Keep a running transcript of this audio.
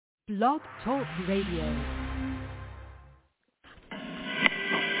Blog Talk Radio.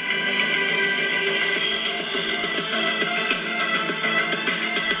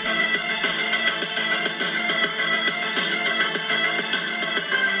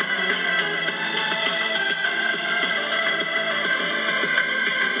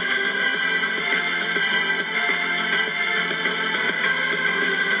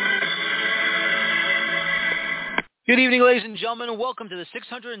 Good evening, ladies and gentlemen, and welcome to the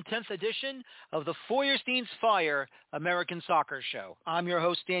 610th edition of the Feuerstein's Fire American Soccer Show. I'm your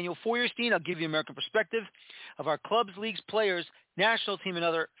host, Daniel Feuerstein. I'll give you American perspective of our clubs, leagues, players, national team, and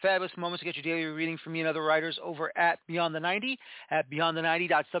other fabulous moments to get your daily reading from me and other writers over at Beyond the 90, at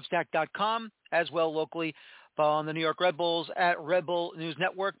beyondthe90.substack.com, as well locally on the New York Red Bulls at Red Bull News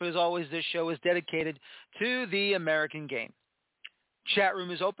Network. But as always, this show is dedicated to the American game. Chat room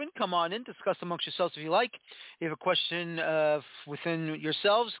is open. Come on in. Discuss amongst yourselves if you like. If you have a question within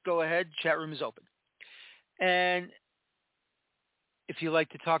yourselves, go ahead. Chat room is open. And if you like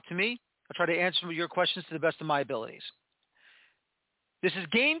to talk to me, I'll try to answer your questions to the best of my abilities. This is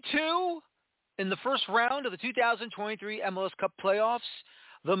Game 2 in the first round of the 2023 MLS Cup playoffs.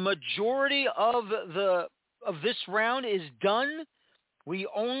 The majority of this round is done. We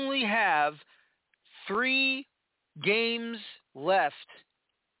only have 3 games left,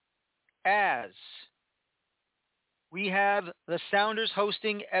 as we have the Sounders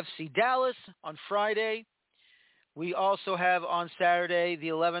hosting FC Dallas on Friday. We also have on Saturday, the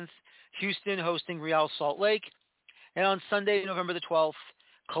 11th, Houston hosting Real Salt Lake. And on Sunday, November the 12th,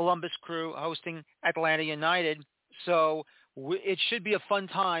 Columbus Crew hosting Atlanta United. So it should be a fun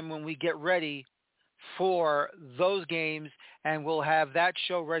time when we get ready for those games, and we'll have that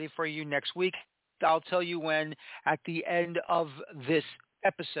show ready for you next week. I'll tell you when at the end of this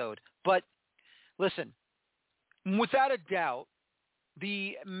episode. But listen, without a doubt,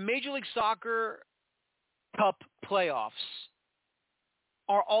 the Major League Soccer Cup playoffs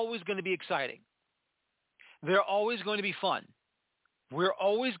are always going to be exciting. They're always going to be fun. We're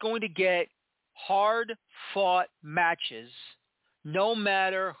always going to get hard-fought matches, no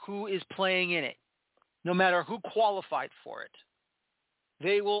matter who is playing in it, no matter who qualified for it.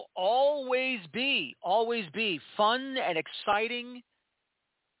 They will always be fun and exciting,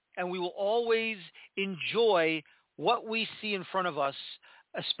 and we will always enjoy what we see in front of us,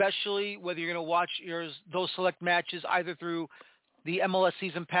 especially whether you're going to watch those select matches either through the MLS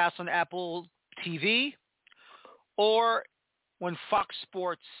Season Pass on Apple TV or when Fox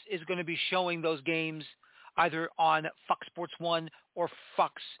Sports is going to be showing those games either on Fox Sports 1 or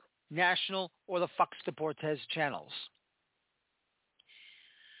Fox National or the Fox Deportes channels.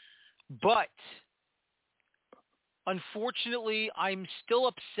 But, unfortunately, I'm still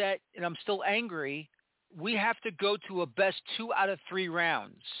upset and I'm still angry. We have to go to a best 2 out of 3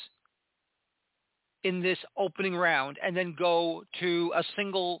 rounds in this opening round and then go to a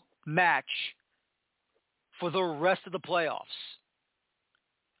single match for the rest of the playoffs.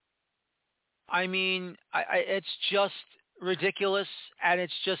 I mean, it's just ridiculous and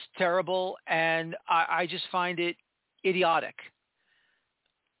it's just terrible, and I just find it idiotic.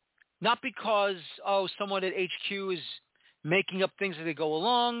 Not because, someone at HQ is making up things as they go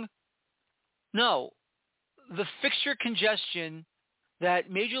along. No. The fixture congestion that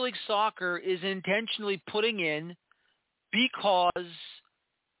Major League Soccer is intentionally putting in because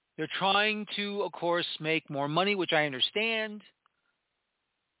they're trying to, of course, make more money, which I understand.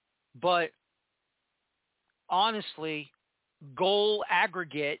 But honestly, goal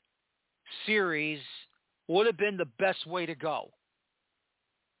aggregate series would have been the best way to go.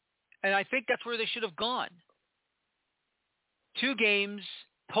 And I think that's where they should have gone. 2 games,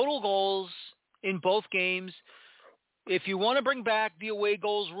 total goals in both games. If you want to bring back the away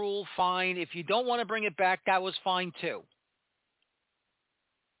goals rule, fine. If you don't want to bring it back, that was fine too.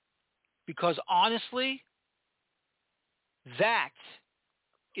 Because honestly, that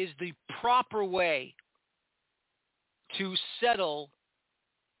is the proper way to settle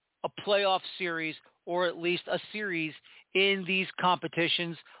a playoff series, or at least a series in these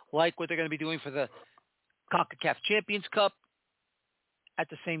competitions, like what they're going to be doing for the CONCACAF Champions Cup. At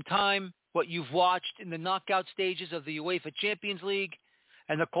the same time, what you've watched in the knockout stages of the UEFA Champions League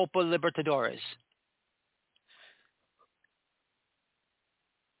and the Copa Libertadores.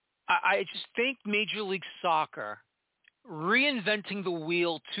 I just think Major League Soccer reinventing the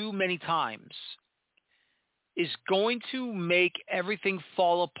wheel too many times is going to make everything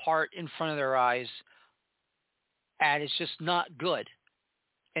fall apart in front of their eyes. And it's just not good.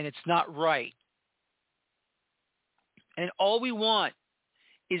 And it's not right. And all we want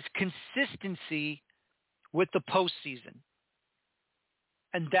is consistency with the postseason.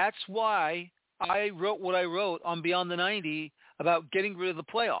 And that's why I wrote what I wrote on Beyond the 90 about getting rid of the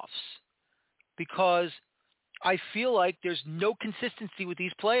playoffs, because I feel like there's no consistency with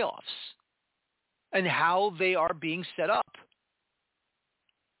these playoffs and how they are being set up.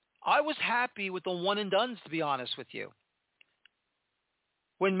 I was happy with the one and dones, to be honest with you.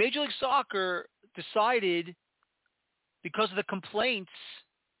 When Major League Soccer decided, because of the complaints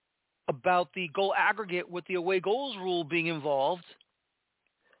about the goal aggregate with the away goals rule being involved,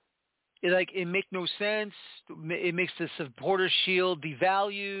 it makes no sense. It makes the supporter shield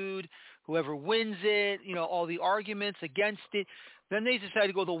devalued. Whoever wins it, all the arguments against it. Then they decided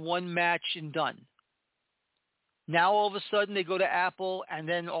to go to one match and done. Now all of a sudden they go to Apple, and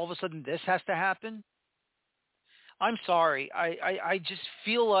then all of a sudden this has to happen. I'm sorry. I just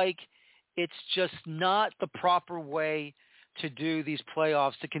feel like it's just not the proper way to do these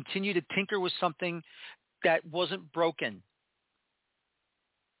playoffs, to continue to tinker with something that wasn't broken.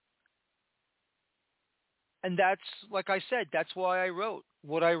 And that's, like I said, that's why I wrote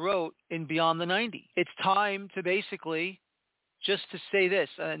what I wrote in Beyond the 90. It's time to basically just to say this,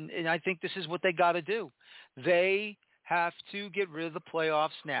 and I think this is what they got to do. They have to get rid of the playoffs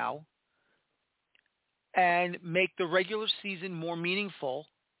now and make the regular season more meaningful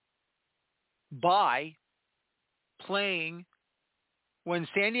by playing. When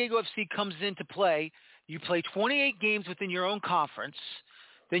San Diego FC comes into play, you play 28 games within your own conference.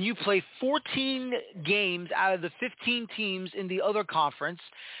 Then you play 14 games out of the 15 teams in the other conference.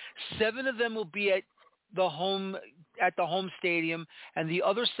 7 of them will be at the home stadium, and the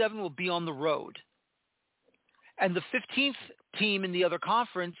other 7 will be on the road. And the 15th team in the other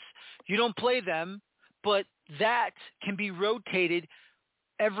conference, you don't play them, but that can be rotated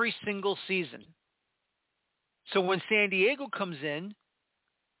every single season. So when San Diego comes in,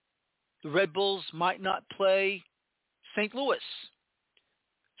 the Red Bulls might not play St. Louis.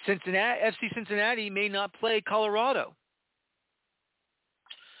 FC Cincinnati may not play Colorado.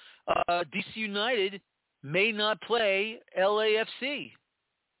 DC United may not play LAFC.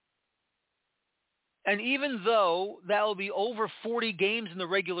 And even though that will be over 40 games in the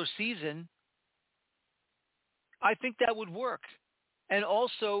regular season, I think that would work. And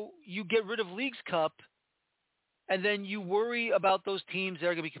also, you get rid of Leagues Cup, and then you worry about those teams that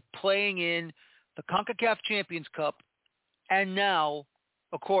are going to be playing in the CONCACAF Champions Cup, and now,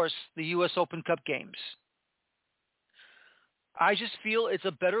 of course, the U.S. Open Cup games. I just feel it's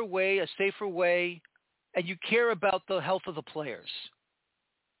a better way, a safer way, and you care about the health of the players.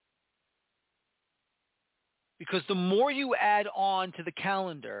 Because the more you add on to the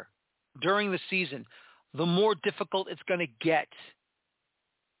calendar during the season, the more difficult it's going to get.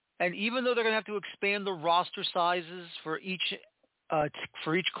 And even though they're going to have to expand the roster sizes for each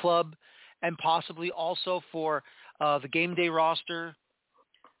club, and possibly also for the game day roster,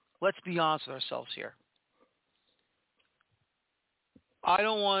 let's be honest with ourselves here. I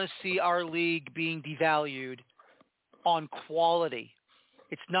don't want to see our league being devalued on quality.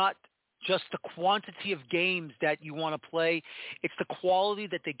 It's not just the quantity of games that you want to play. It's the quality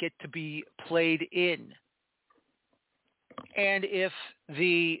that they get to be played in. And if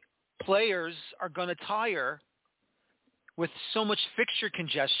the players are going to tire with so much fixture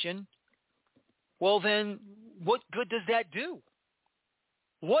congestion, well then, what good does that do?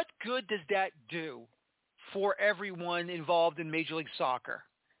 What good does that do for everyone involved in Major League Soccer?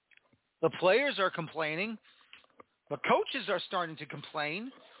 The players are complaining. The coaches are starting to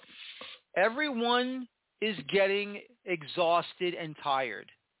complain. Everyone is getting exhausted and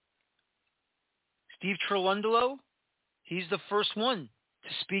tired. Steve Cherundolo, he's the first one to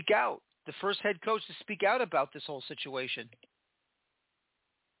speak out, the first head coach to speak out about this whole situation.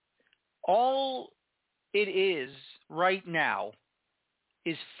 All it is right now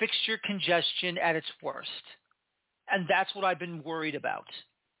is fixture congestion at its worst. And that's what I've been worried about.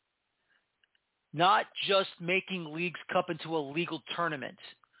 Not just making Leagues Cup into a legal tournament,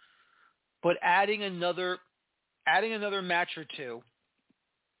 but adding another match or two.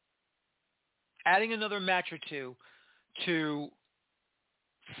 Adding another match or two to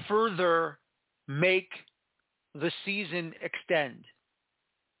further make the season extend.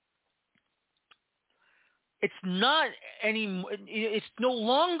 It's no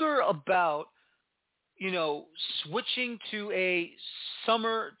longer about, switching to a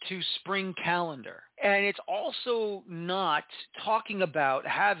summer to spring calendar. And it's also not talking about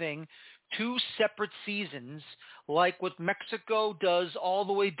having 2 separate seasons like what Mexico does all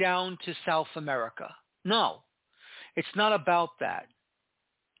the way down to South America. No, it's not about that.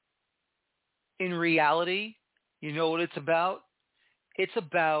 In reality, you know what it's about? It's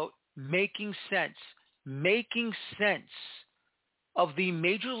about making sense of the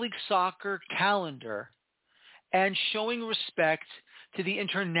Major League Soccer calendar and showing respect to the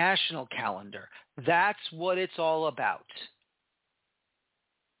international calendar. That's what it's all about.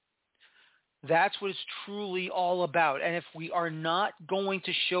 That's what it's truly all about. And if we are not going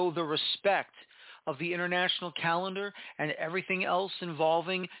to show the respect of the international calendar and everything else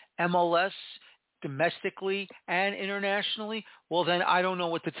involving MLS domestically and internationally, well, then I don't know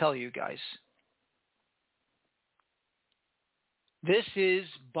what to tell you guys. This is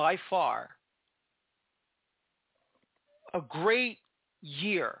by far a great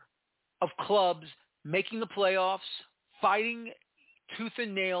year of clubs making the playoffs, fighting tooth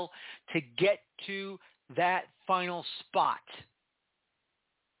and nail to get to that final spot.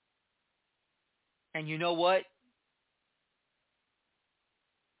 And you know what?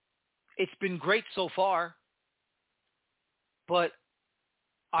 It's been great so far, but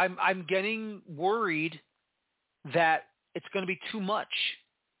I'm getting worried that it's going to be too much.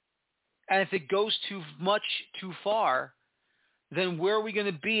 And if it goes too much too far, then where are we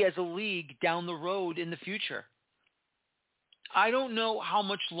going to be as a league down the road in the future? I don't know how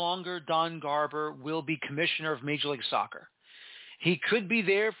much longer Don Garber will be commissioner of Major League Soccer. He could be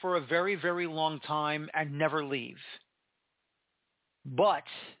there for a very, very long time and never leave. But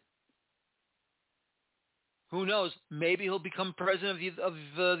who knows? Maybe he'll become president of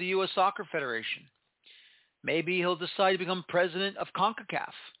the U.S. Soccer Federation. Maybe he'll decide to become president of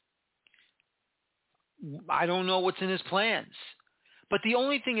CONCACAF. I don't know what's in his plans. But the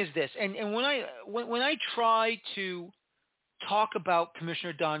only thing is this, and when I try to talk about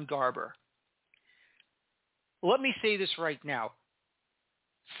Commissioner Don Garber, let me say this right now.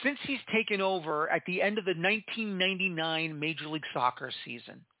 Since he's taken over at the end of the 1999 Major League Soccer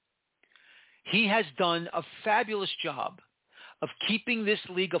season, he has done a fabulous job of keeping this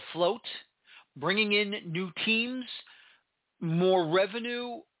league afloat, bringing in new teams, more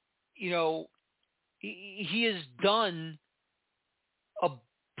revenue. You know, he has done a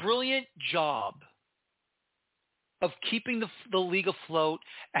brilliant job of keeping the league afloat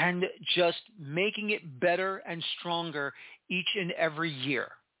and just making it better and stronger each and every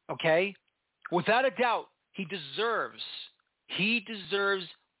year, okay? Without a doubt, he deserves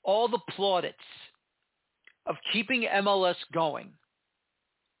all the plaudits of keeping MLS going.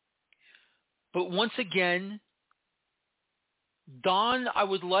 But once again, Don, I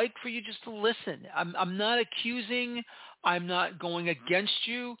would like for you just to listen. I'm not accusing. I'm not going against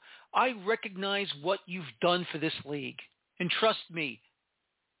you. I recognize what you've done for this league. And trust me,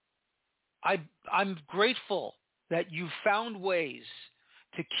 I'm grateful that you found ways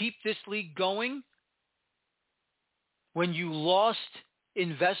to keep this league going when you lost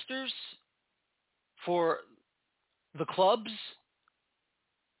investors for the clubs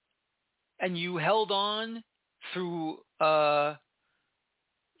and you held on through Phil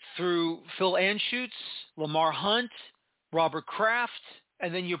Anschutz, Lamar Hunt, Robert Kraft,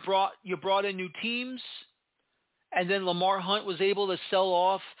 and then you brought in new teams, and then Lamar Hunt was able to sell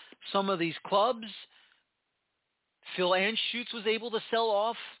off some of these clubs. Phil Anschutz was able to sell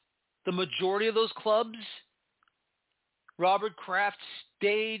off the majority of those clubs. Robert Kraft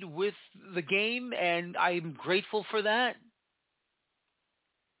stayed with the game, and I'm grateful for that.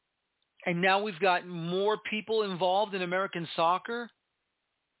 And now we've got more people involved in American soccer.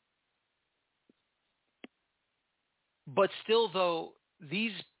 But still, though,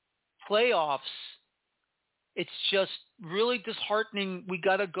 these playoffs, it's just really disheartening. We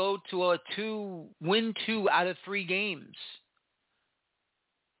got to go to win 2 out of 3 games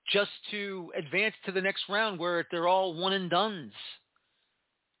just to advance to the next round where they're all one and dones.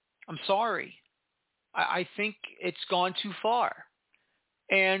 I'm sorry. I think it's gone too far.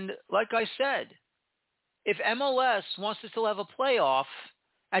 And like I said, if MLS wants to still have a playoff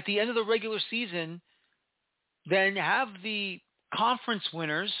at the end of the regular season, then have the conference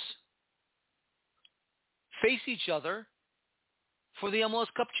winners face each other for the MLS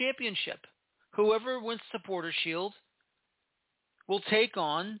Cup Championship. Whoever wins the Supporters' Shield will take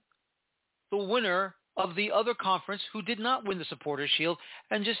on the winner of the other conference who did not win the Supporters' Shield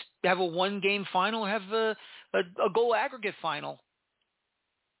and just have a one-game final, have a goal aggregate final.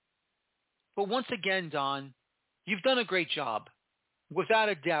 But once again, Don, you've done a great job. Without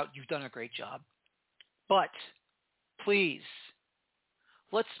a doubt, you've done a great job. But please,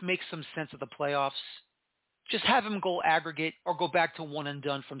 let's make some sense of the playoffs. Just have them go aggregate or go back to one and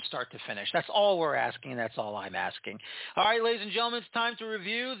done from start to finish. That's all we're asking. That's all I'm asking. All right, ladies and gentlemen, it's time to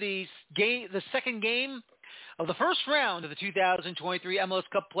review the second game of the first round of the 2023 MLS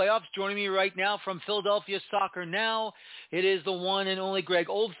Cup playoffs. Joining me right now from Philadelphia Soccer Now, it is the one and only Greg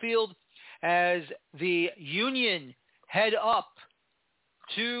Oldfield as the Union head up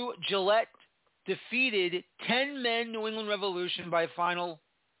to Gillette, defeated 10-men New England Revolution by a final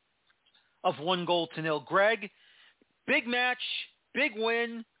of 1-0. Greg, big match, big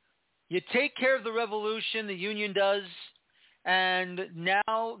win. You take care of the Revolution, the Union does, and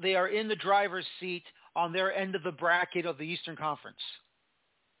now they are in the driver's seat on their end of the bracket of the Eastern Conference.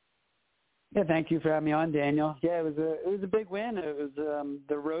 Yeah, thank you for having me on, Daniel. Yeah, it was a big win. It was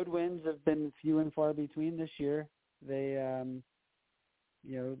the road wins have been few and far between this year. They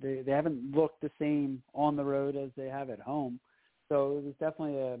they haven't looked the same on the road as they have at home. So it was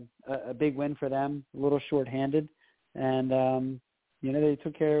definitely a big win for them. A little shorthanded, and they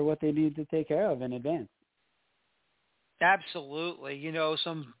took care of what they needed to take care of in advance. Absolutely.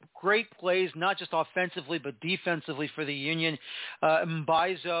 Some great plays, not just offensively, but defensively for the Union.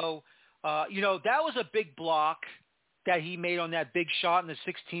 Mbaizo, that was a big block that he made on that big shot in the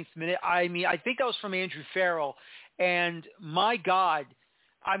 16th minute. I mean, I think that was from Andrew Farrell. And my God,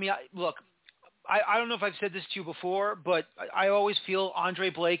 I don't know if I've said this to you before, but I always feel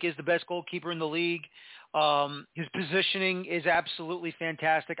Andre Blake is the best goalkeeper in the league. His positioning is absolutely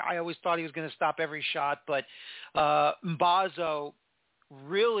fantastic. I always thought he was going to stop every shot, but Mbaizo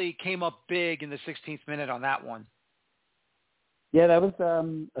really came up big in the 16th minute on that one. Yeah, that was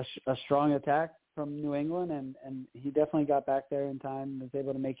a strong attack from New England, and he definitely got back there in time, was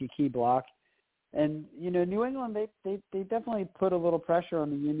able to make a key block. And, New England, they definitely put a little pressure on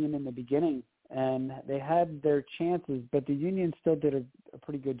the Union in the beginning, and they had their chances, but the Union still did a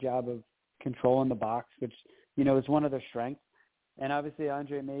pretty good job of controlling the box, which, is one of their strengths. And obviously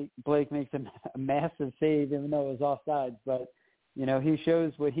Andre Blake makes a massive save, even though it was offsides. But, he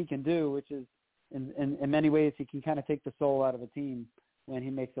shows what he can do, which is in many ways he can kind of take the soul out of a team when he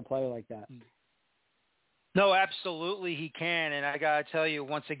makes a play like that. No, absolutely he can. And I got to tell you,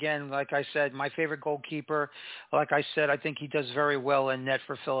 once again, like I said, my favorite goalkeeper, like I said, I think he does very well in net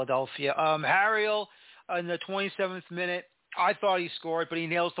for Philadelphia. Harriel in the 27th minute, I thought he scored, but he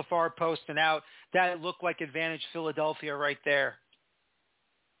nails the far post and out. That looked like advantage Philadelphia right there.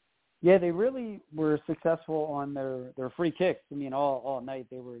 Yeah, they really were successful on their free kicks. I mean, all night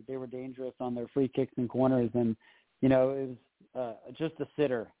they were dangerous on their free kicks and corners, and it was just a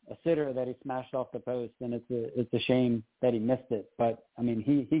sitter that he smashed off the post, and it's a shame that he missed it. But I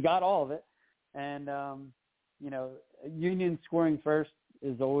mean, he got all of it, and Union scoring first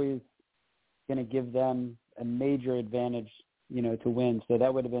is always going to give them a major advantage, to win. So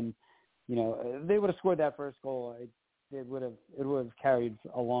that would have been, they would have scored that first goal. It would have carried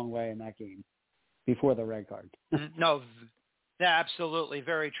a long way in that game before the red card. No, absolutely.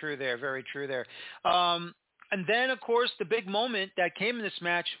 Very true there. Very true there. And then, of course, the big moment that came in this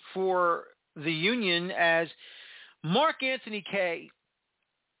match for the Union as Mark Anthony Kaye.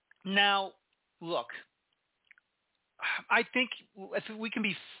 Now, look, I think if we can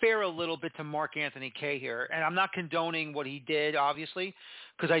be fair a little bit to Mark Anthony Kaye here, and I'm not condoning what he did, obviously,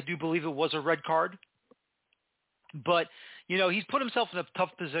 because I do believe it was a red card. But, he's put himself in a tough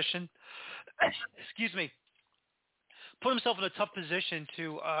position. Excuse me. Put himself in a tough position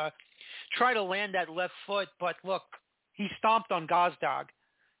to try to land that left foot. But, look, he stomped on Gazdag.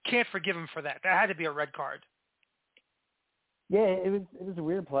 Can't forgive him for that. That had to be a red card. Yeah, it was a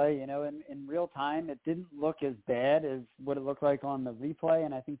weird play. In real time, it didn't look as bad as what it looked like on the replay,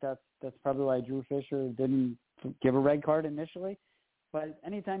 and I think that's probably why Drew Fisher didn't give a red card initially. But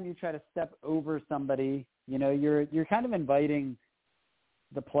anytime you try to step over somebody, you're kind of inviting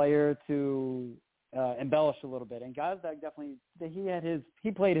the player to embellish a little bit. And Gazdag definitely,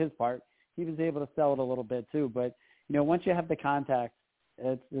 he played his part. He was able to sell it a little bit too. But once you have the contact,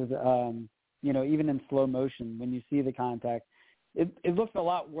 it's even in slow motion, when you see the contact, it looks a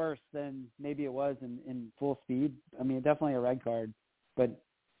lot worse than maybe it was in full speed. I mean, definitely a red card, but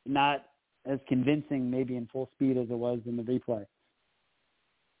not as convincing maybe in full speed as it was in the replay.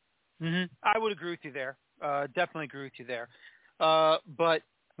 Mm-hmm. I would agree with you there. Definitely agree with you there. But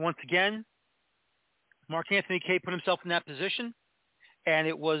once again, Mark Anthony Kaye put himself in that position, and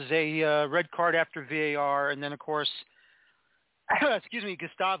it was a red card after VAR. And then, of course,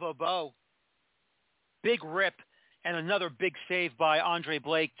 Gustavo Bo, big rip, and another big save by Andre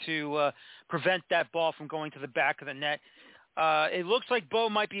Blake to prevent that ball from going to the back of the net. It looks like Bo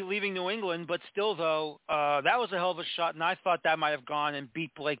might be leaving New England, but still, though, that was a hell of a shot, and I thought that might have gone and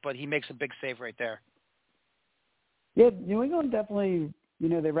beat Blake, but he makes a big save right there. Yeah, New England definitely,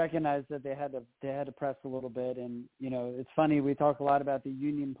 they recognized that they had to press a little bit, and it's funny, we talk a lot about the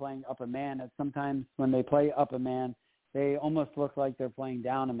Union playing up a man, and sometimes when they play up a man, they almost look like they're playing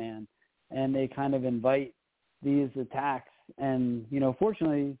down a man, and they kind of invite these attacks, and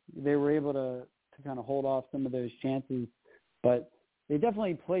fortunately they were able to kind of hold off some of those chances. But they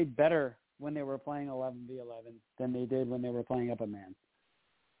definitely played better when they were playing 11v11 than they did when they were playing up a man.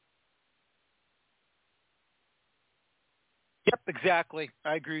 Yep, exactly.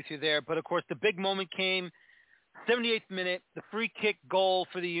 I agree with you there. But, of course, the big moment came 78th minute, the free kick goal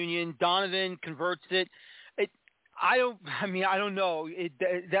for the Union. Donovan converts it. I don't know.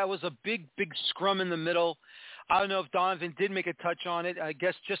 That was a big scrum in the middle. I don't know if Donovan did make a touch on it. I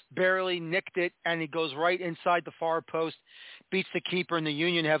guess just barely nicked it, and he goes right inside the far post, beats the keeper, and the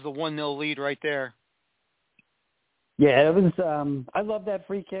Union have the 1-0 lead right there. Yeah, it was. I love that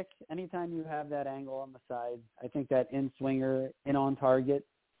free kick. Anytime you have that angle on the side, I think that in-swinger, in-on target,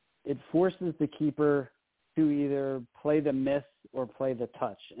 it forces the keeper to either play the miss or play the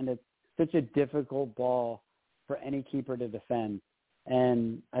touch. And it's such a difficult ball for any keeper to defend.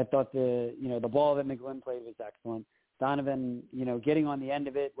 And I thought the ball that McGlynn played was excellent. Donovan, getting on the end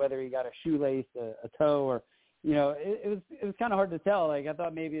of it, whether he got a shoelace, a toe, or, it was kind of hard to tell. Like, I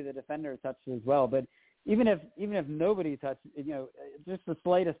thought maybe the defender touched it as well. But even if nobody touched, just the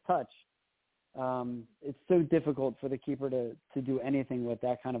slightest touch, it's so difficult for the keeper to do anything with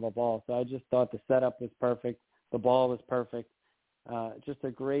that kind of a ball. So I just thought the setup was perfect. The ball was perfect. Just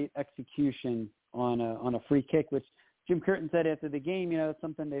a great execution on a free kick, which Jim Curtin said after the game, it's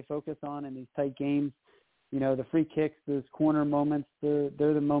something they focus on in these tight games. The free kicks, those corner moments, they're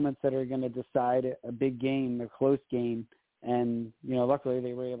the moments that are going to decide a big game, a close game. And, luckily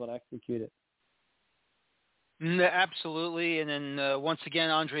they were able to execute it. Absolutely. And then once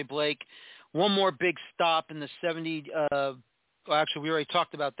again, Andre Blake, one more big stop in the 70. Actually, we already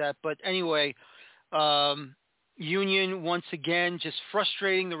talked about that. But anyway, Union once again just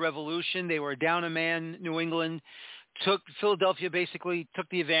frustrating the Revolution. They were down a man. New England Philadelphia basically took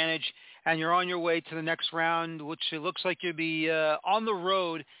the advantage, and you're on your way to the next round, which it looks like you'll be on the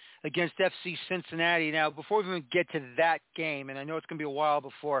road against FC Cincinnati. Now, before we even get to that game, and I know it's going to be a while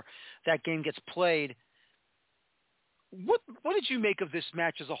before that game gets played, what did you make of this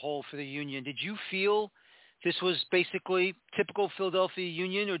match as a whole for the Union? Did you feel this was basically typical Philadelphia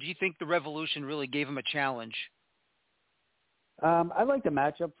Union, or do you think the Revolution really gave them a challenge? I liked the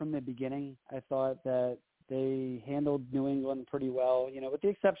matchup from the beginning. I thought that they handled New England pretty well, with the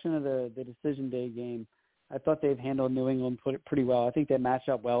exception of the decision day game. I thought they've handled New England pretty well. I think they match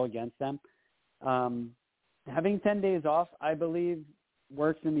up well against them. Having 10 days off, I believe,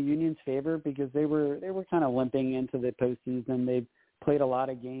 works in the Union's favor because they were kind of limping into the postseason. They played a lot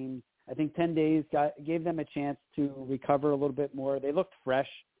of games. I think 10 days gave them a chance to recover a little bit more. They looked fresh.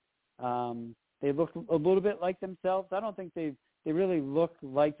 They looked a little bit like themselves. I don't think they really look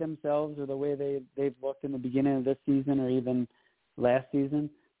like themselves or the way they've looked in the beginning of this season or even last season.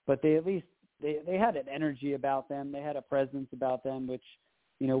 But they at least they had an energy about them. They had a presence about them, which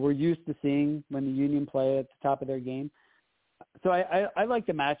we're used to seeing when the Union play at the top of their game. So I like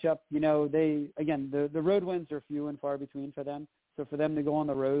the matchup. The road wins are few and far between for them. So for them to go on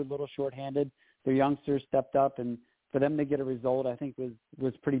the road a little shorthanded, their youngsters stepped up, and for them to get a result, I think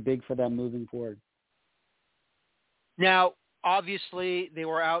was pretty big for them moving forward. Now, obviously, they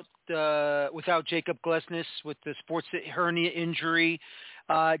were out without Jacob Glesnes with the sports hernia injury.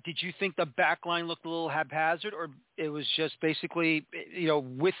 Did you think the back line looked a little haphazard, or it was just basically,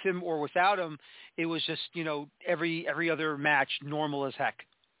 with him or without him, it was just, every other match normal as heck?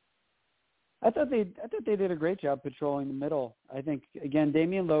 I thought they did a great job patrolling the middle. I think, again,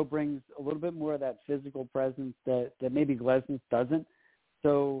 Damian Lowe brings a little bit more of that physical presence that maybe Glesnes doesn't.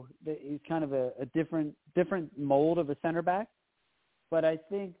 So he's kind of a different mold of a center back. But I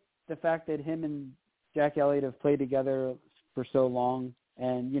think the fact that him and Jack Elliott have played together for so long,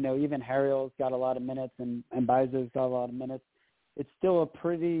 and, even Harriel's got a lot of minutes and Bizo's got a lot of minutes, it's still a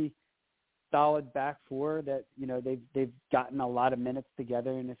pretty solid back four that, they've gotten a lot of minutes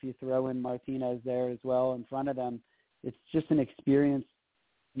together. And if you throw in Martinez there as well in front of them, it's just an experienced,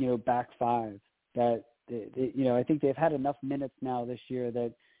 back five that, I think they've had enough minutes now this year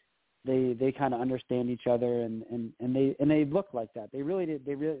that they kind of understand each other and they look like that. They really did.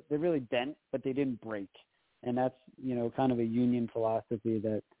 They really bent, but they didn't break. And that's, kind of a Union philosophy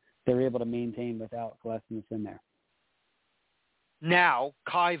that they're able to maintain without Glesnes in there. Now,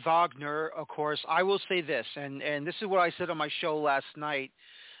 Kai Wagner, of course, I will say this, and this is what I said on my show last night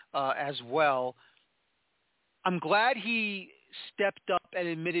as well. I'm glad he stepped up and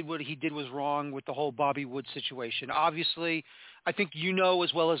admitted what he did was wrong with the whole Bobby Wood situation. Obviously, I think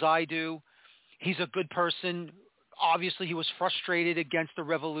as well as I do, he's a good person. Obviously, he was frustrated against the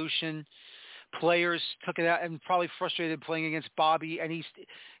Revolution. Players took it out and probably frustrated playing against Bobby, and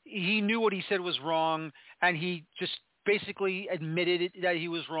he knew what he said was wrong, and he just basically admitted that he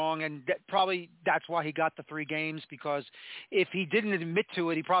was wrong, and that's why he got the 3 games, because if he didn't admit to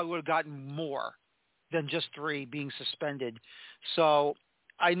it, he probably would have gotten more than just 3 being suspended. So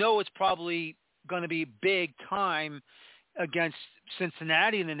I know it's probably going to be big time against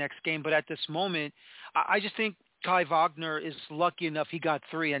Cincinnati in the next game, but at this moment, I just think Kai Wagner is lucky enough he got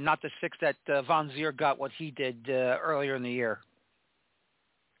 3 and not the 6 that Von Zier got what he did earlier in the year.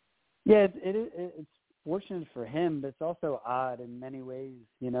 Yeah, it's fortunate for him, but it's also odd in many ways.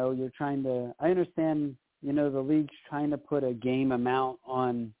 You know, I understand, you know, the league's trying to put a game amount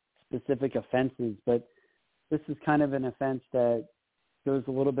on specific offenses, but this is kind of an offense that goes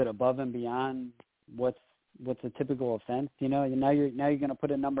a little bit above and beyond what's a typical offense. You know, now you're going to put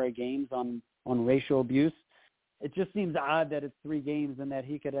a number of games on racial abuse. It just seems odd that it's 3 games and that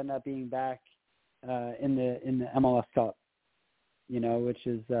he could end up being back in the MLS Cup. You know, which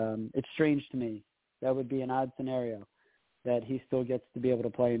is it's strange to me. That would be an odd scenario that he still gets to be able to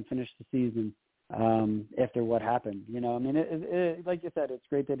play and finish the season after what happened. You know, I mean, it, like you said, it's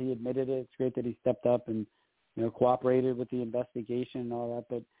great that he admitted it. It's great that he stepped up and, you know, cooperated with the investigation and all that.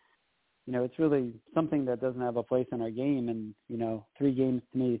 But, you know, it's really something that doesn't have a place in our game. And, you know, 3 games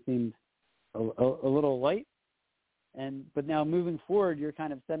to me seems a little light. But now moving forward, you're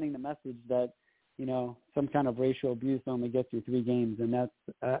kind of sending the message that, you know, some kind of racial abuse only gets you 3 games. And that's,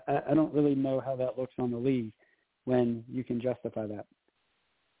 I don't really know how that looks on the league when you can justify that.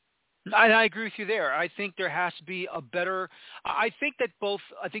 I agree with you there. I think there has to be a better – I think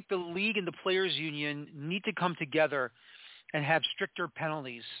the league and the players' union need to come together and have stricter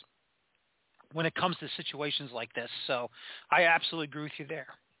penalties when it comes to situations like this. So I absolutely agree with you there.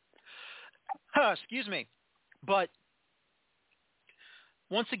 Excuse me. But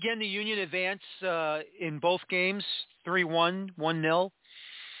once again, the Union advanced in both games, 3-1, 1-0.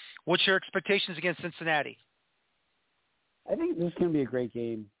 What's your expectations against Cincinnati? I think this is going to be a great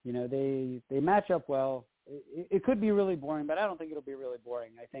game. You know, they match up well. It could be really boring, but I don't think it'll be really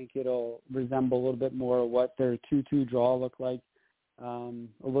boring. I think it'll resemble a little bit more what their 2-2 draw looked like a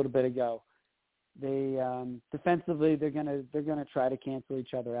little bit ago. They defensively they're gonna try to cancel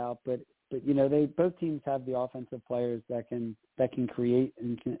each other out, but you know, both teams have the offensive players that can create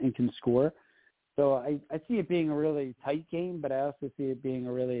and can score. So I see it being a really tight game, but I also see it being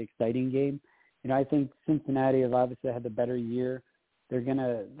a really exciting game. You know, I think Cincinnati have obviously had the better year. They're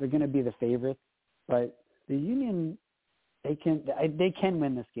gonna be the favorites, but the Union, they can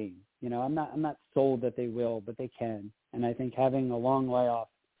win this game. You know, I'm not sold that they will, but they can. And I think having a long layoff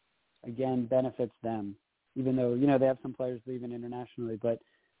again benefits them, even though, you know, they have some players leaving internationally. But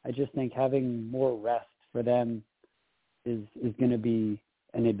I just think having more rest for them is going to be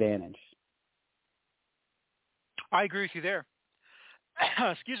an advantage. I agree with you there.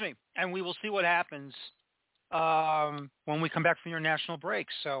 Excuse me. And we will see what happens when we come back from your national break.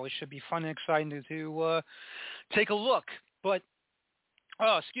 So it should be fun and exciting to take a look. But,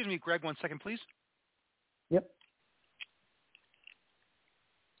 excuse me, Greg, 1 second, please. Yep.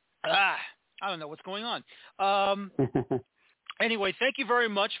 I don't know what's going on. Anyway, thank you very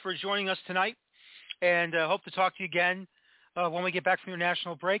much for joining us tonight, and hope to talk to you again when we get back from your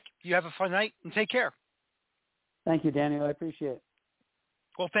national break. You have a fun night, and take care. Thank you, Daniel. I appreciate it.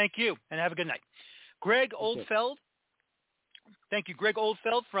 Well, thank you, and have a good night. Greg Oldfeld. Thank you, Greg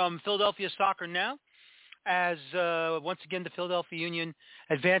Oldfeld from Philadelphia Soccer Now, as once again the Philadelphia Union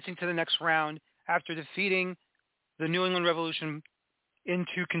advancing to the next round after defeating the New England Revolution in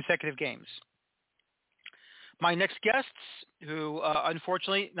 2 consecutive games. My next guests, who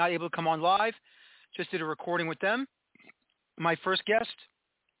unfortunately not able to come on live, just did a recording with them. My first guest,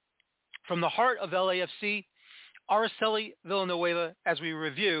 from the heart of LAFC, Araceli Villanueva, as we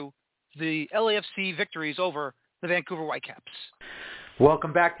review the LAFC victories over the Vancouver Whitecaps.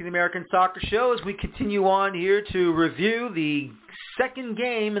 Welcome back to the American Soccer Show as we continue on here to review the second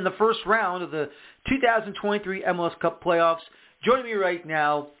game in the first round of the 2023 MLS Cup playoffs. Joining me right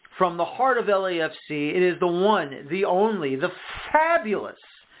now from the heart of LAFC, it is the one, the only, the fabulous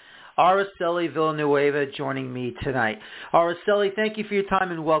Araceli Villanueva joining me tonight. Araceli, thank you for your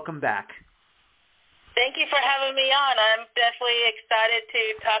time and welcome back. Thank you for having me on. I'm definitely excited to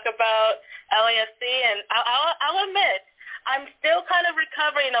talk about LAFC, and I'll admit, I'm still kind of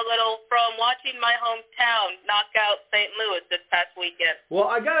recovering a little from watching my hometown knock out St. Louis this past weekend. Well,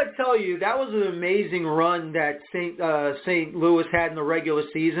 I got to tell you, that was an amazing run that St. Louis had in the regular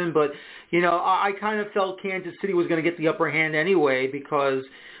season. But, you know, I kind of felt Kansas City was going to get the upper hand anyway because,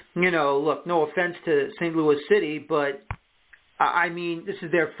 you know, look, no offense to St. Louis City, but I mean, this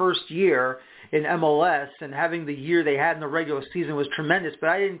is their first year in MLS, and having the year they had in the regular season was tremendous, but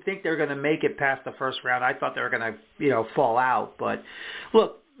I didn't think they were going to make it past the first round. I thought they were going to, fall out. But,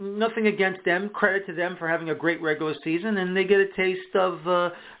 look, nothing against them. Credit to them for having a great regular season, and they get a taste of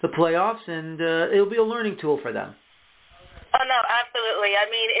the playoffs, and it'll be a learning tool for them. Oh, no, absolutely. I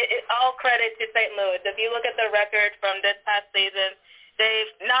mean, all credit to St. Louis. If you look at the record from this past season,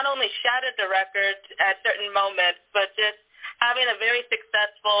 they've not only shattered the record at certain moments, but just having a very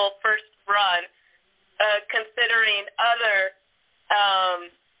successful first run, considering other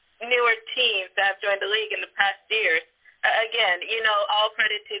newer teams that have joined the league in the past years. Again, all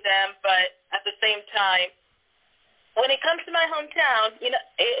credit to them, but at the same time, when it comes to my hometown,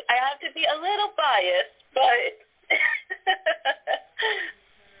 I have to be a little biased, but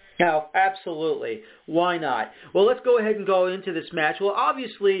No, absolutely. Why not? Well, let's go ahead and go into this match. Well,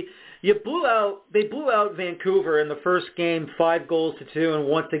 obviously, they blew out Vancouver in the first game 5-2, and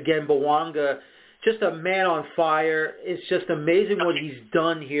once again, Bouanga, just a man on fire. It's just amazing what he's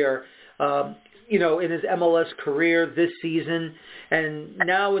done here, in his MLS career this season, and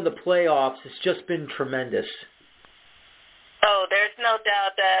now in the playoffs, it's just been tremendous. Oh, there's no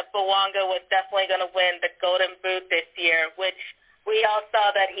doubt that Bouanga was definitely going to win the Golden Boot this year, which we all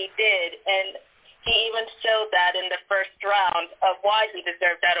saw that he did, and he even showed that in the first round of why he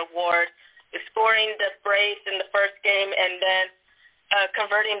deserved that award, scoring the brace in the first game and then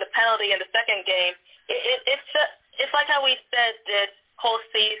converting the penalty in the second game. It's like how we said this whole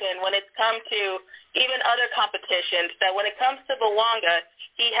season when it's come to even other competitions, that when it comes to Bouanga,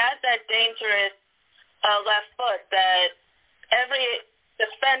 he has that dangerous left foot that every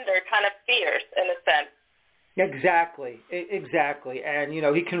defender kind of fears in a sense. Exactly. And,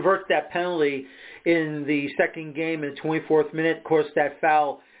 he converts that penalty in the second game in the 24th minute. Of course, that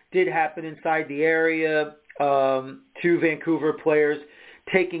foul did happen inside the area. 2 Vancouver players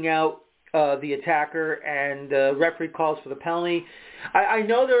taking out the attacker, and the referee calls for the penalty. I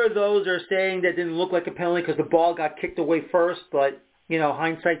know there are those that are saying that didn't look like a penalty because the ball got kicked away first, but,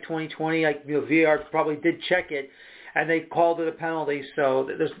 hindsight 2020, VAR probably did check it. And they called it a penalty, so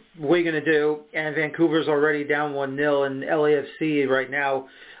what are you going to do? And Vancouver's already down 1-0, and LAFC right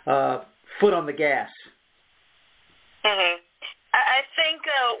now, foot on the gas. Mm-hmm. I think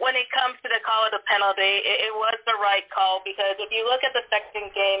when it comes to the call of the penalty, it was the right call, because if you look at the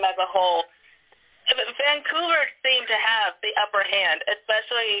second game as a whole, Vancouver seemed to have the upper hand,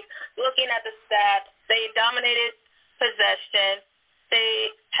 especially looking at the stats. They dominated possession.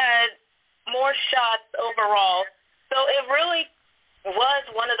 They had more shots overall. So it really was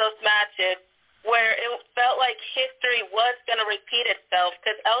one of those matches where it felt like history was going to repeat itself,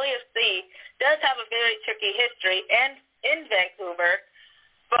 because LAFC does have a very tricky history and in Vancouver.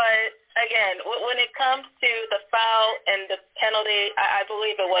 But, again, when it comes to the foul and the penalty, I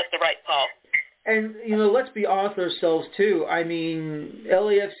believe it was the right call. And, let's be honest with ourselves, too. I mean,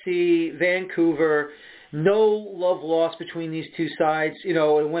 LAFC, Vancouver, no love lost between these two sides.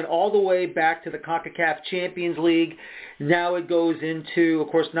 It went all the way back to the CONCACAF Champions League. Now it goes into, of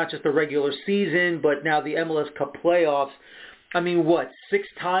course, not just the regular season, but now the MLS Cup playoffs. I mean, 6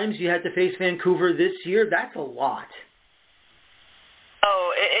 times you had to face Vancouver this year? That's a lot.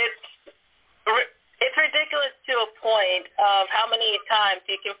 Oh, it's ridiculous to a point of how many times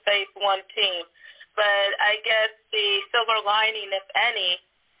you can face one team. But I guess the silver lining, if any,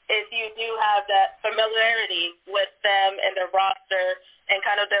 is you do have that familiarity with them and their roster and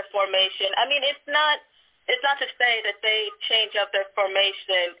kind of their formation. I mean, it's not to say that they change up their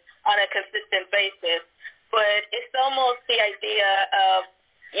formation on a consistent basis, but it's almost the idea of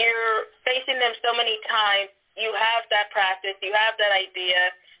you're facing them so many times, you have that practice, you have that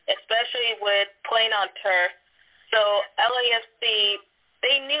idea, especially with playing on turf. So LAFC,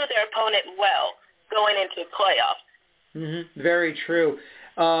 they knew their opponent well going into playoffs. Mm-hmm. Very true.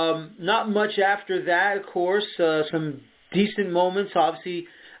 Not much after that, of course. Some decent moments. Obviously,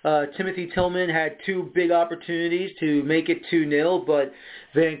 Timothy Tillman had 2 big opportunities to make it 2-0, but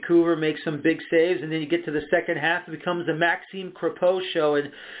Vancouver makes some big saves, and then you get to the second half, it becomes a Maxime Crepeau show.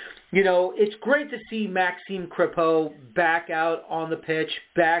 And, it's great to see Maxime Crepeau back out on the pitch,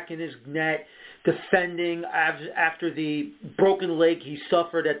 back in his net, defending after the broken leg he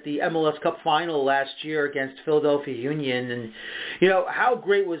suffered at the MLS Cup final last year against Philadelphia Union. And, how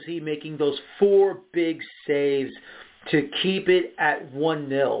great was he making those 4 big saves to keep it at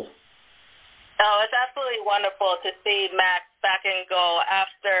 1-0? Oh, it's absolutely wonderful to see Max back in goal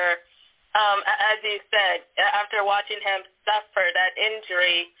after, as you said, after watching him suffer that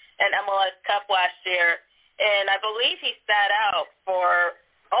injury in MLS Cup last year. And I believe he sat out for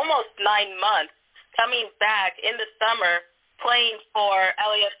almost 9 months, coming back in the summer playing for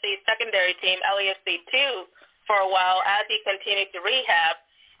LAFC's secondary team, LAFC 2, for a while as he continued to rehab.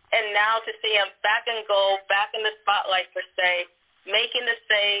 And now to see him back in goal, back in the spotlight per se, making the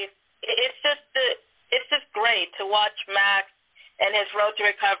save, it's just great to watch Max and his road to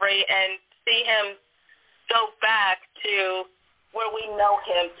recovery and see him go back to where we know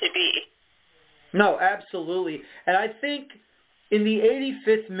him to be. No, absolutely. And I think in the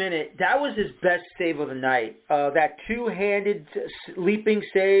 85th minute, that was his best save of the night. That two-handed leaping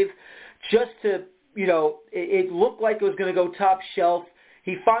save, just to, it looked like it was going to go top shelf.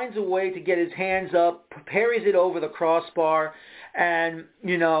 He finds a way to get his hands up, parries it over the crossbar, and,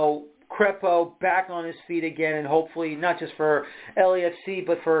 Crepeau back on his feet again, and hopefully not just for LAFC,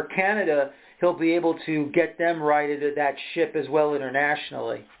 but for Canada, he'll be able to get them righted at that ship as well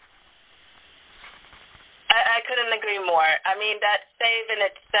internationally. I couldn't agree more. I mean, that save in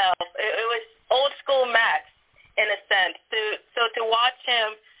itself, it was old school Max in a sense. So to watch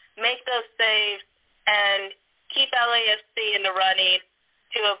him make those saves and keep LAFC in the running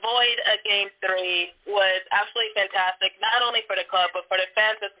to avoid a Game 3 was absolutely fantastic, not only for the club but for the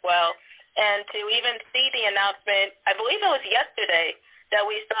fans as well. And to even see the announcement, I believe it was yesterday that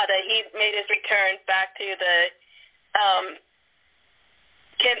we saw that he made his return back to the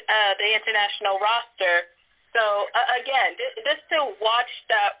international roster. So, again, just to watch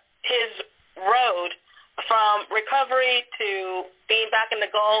his road from recovery to being back in the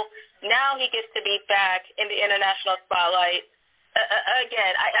goal, now he gets to be back in the international spotlight.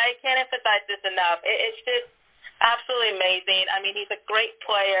 Again, I can't emphasize this enough. It's just absolutely amazing. I mean, he's a great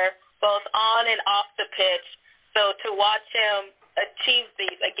player, both on and off the pitch. So to watch him achieve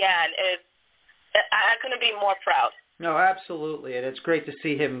these again I couldn't be more proud. No, absolutely, and it's great to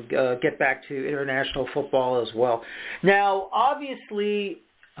see him get back to international football as well. Now, obviously,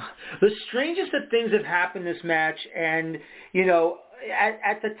 the strangest of things have happened this match, and,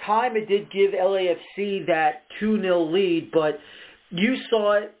 at the time it did give LAFC that 2-0 lead, but you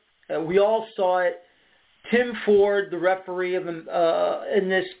saw it, we all saw it. Tim Ford, the referee of in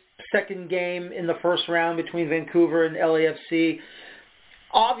this second game in the first round between Vancouver and LAFC,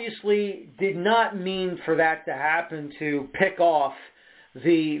 obviously did not mean for that to happen, to pick off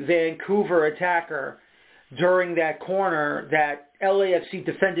the Vancouver attacker during that corner that LAFC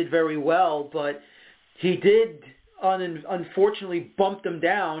defended very well, but he did unfortunately bump them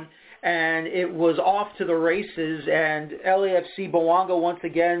down, and it was off to the races, and LAFC Bowanga once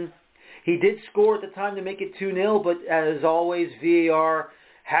again, he did score at the time to make it 2-0, but as always, VAR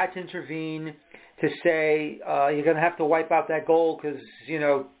had to intervene to say you're going to have to wipe out that goal because,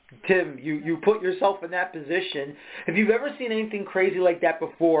 Tim, you put yourself in that position. Have you ever seen anything crazy like that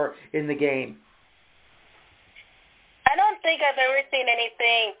before in the game? I don't think I've ever seen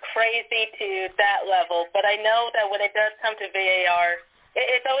anything crazy to that level, but I know that when it does come to VAR,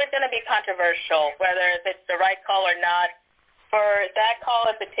 it's always going to be controversial, whether it's the right call or not. For that call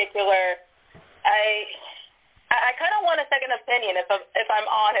in particular, I kind of want a second opinion, if I'm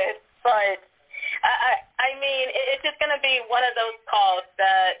honest, but I mean, it's just going to be one of those calls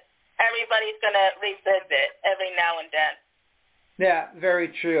that everybody's going to revisit every now and then. Yeah,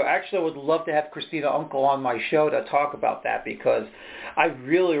 very true. Actually, I would love to have Christina Uncle on my show to talk about that because I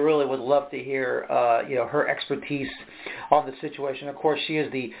really, really would love to hear, her expertise on the situation. Of course, she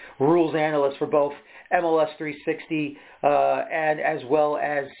is the rules analyst for both MLS 360 and as well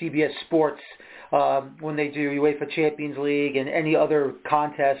as CBS Sports when they do UEFA Champions League and any other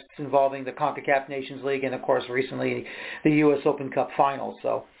contests involving the CONCACAF Nations League and, of course, recently the U.S. Open Cup Finals.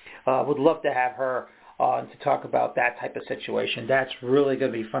 So would love to have her on to talk about that type of situation. That's really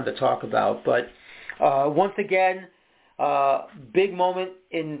going to be fun to talk about. But once again, big moment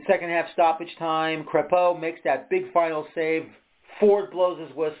in second half stoppage time. Crepeau makes that big final save. Ford blows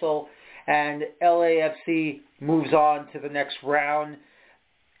his whistle. And LAFC moves on to the next round.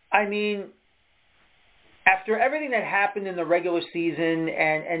 I mean, after everything that happened in the regular season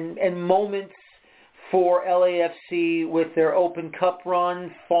and moments for LAFC with their Open Cup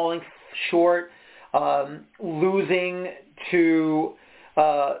run falling short, losing to,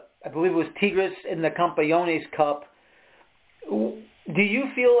 I believe it was Tigres in the Campeones Cup, do you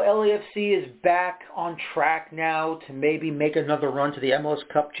feel LAFC is back on track now to maybe make another run to the MLS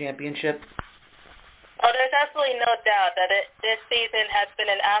Cup Championship? Oh, there's absolutely no doubt that this season has been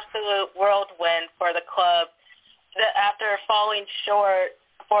an absolute whirlwind for the club. After falling short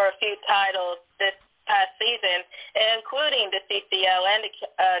for a few titles this past season, including the CCL and the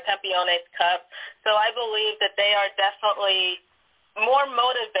Campeones Cup, so I believe that they are definitely more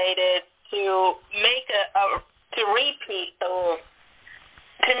motivated to make to repeat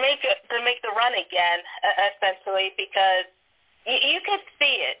to make the run again, essentially, because you could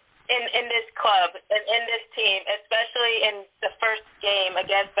see it in this club, in this team, especially in the first game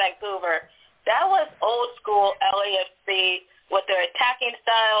against Vancouver. That was old school LAFC with their attacking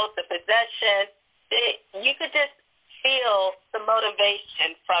styles, the possession. You could just feel the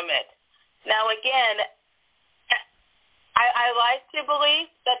motivation from it. Now, again, I like to believe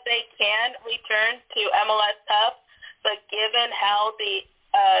that they can return to MLS Cup, but given how the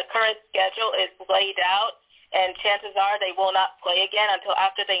current schedule is laid out, and chances are they will not play again until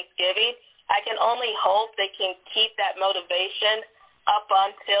after Thanksgiving, I can only hope they can keep that motivation up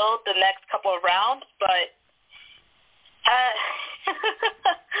until the next couple of rounds. But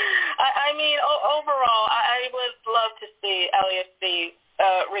I mean, overall, I would love to see LAFC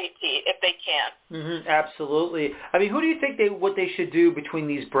repeat if they can. Mm-hmm, absolutely. I mean, who do you think what they should do between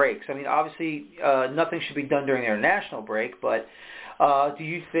these breaks? I mean, obviously, nothing should be done during their national break, but do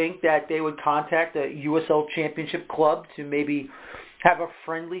you think that they would contact a USL Championship club to maybe have a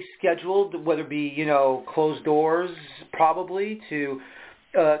friendly scheduled, whether it be, closed doors, probably, to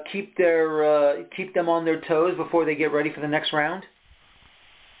keep them on their toes before they get ready for the next round?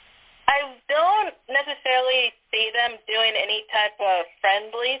 I don't necessarily see them doing any type of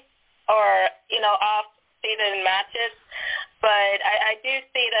friendlies or, off-season matches, but I do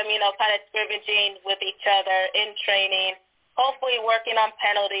see them, kind of scrimmaging with each other in training, hopefully working on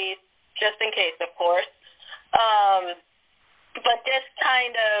penalties, just in case, of course. But just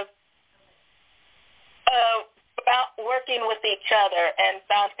kind of working with each other and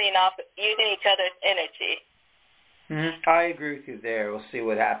bouncing off, using each other's energy. Mm-hmm. I agree with you there. We'll see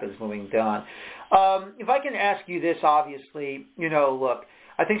what happens moving on. If I can ask you this, obviously, look,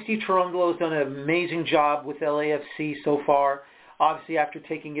 I think Steve Cherundolo has done an amazing job with LAFC so far. Obviously, after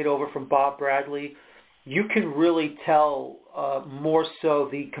taking it over from Bob Bradley, you can really tell more so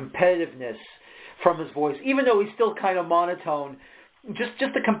the competitiveness from his voice, even though he's still kind of monotone. Just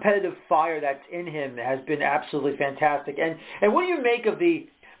the competitive fire that's in him has been absolutely fantastic. And what do you make of the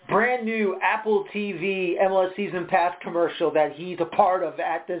brand new Apple TV MLS Season Pass commercial that he's a part of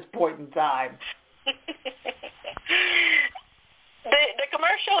at this point in time? The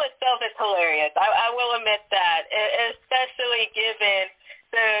commercial itself is hilarious. I will admit that, especially given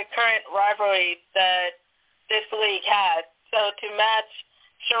the current rivalry that this league has. So to match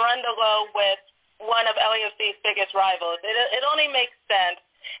Cherundolo with one of LAFC's biggest rivals, it only makes sense.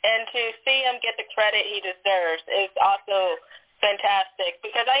 And to see him get the credit he deserves is also fantastic,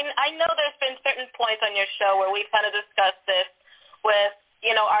 because I know there's been certain points on your show where we've kind of discussed this with,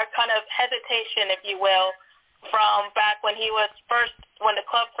 our kind of hesitation, if you will, from back when when the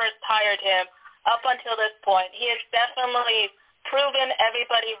club first hired him up until this point. He has definitely proven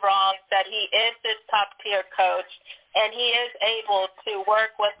everybody wrong that he is this top-tier coach, and he is able to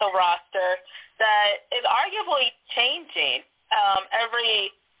work with the roster that is arguably changing every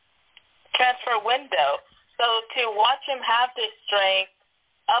transfer window. So to watch him have this strength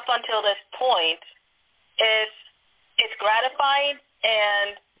up until this point is gratifying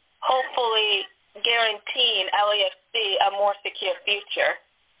and hopefully guaranteeing LAFC a more secure future.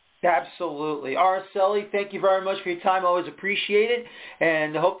 Absolutely. Araceli, thank you very much for your time. Always appreciate it.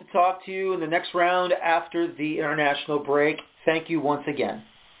 And I hope to talk to you in the next round after the international break. Thank you once again.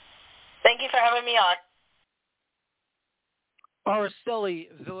 Thank you for having me on. Araceli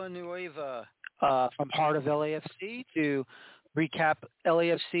Villanueva from Heart of LAFC to recap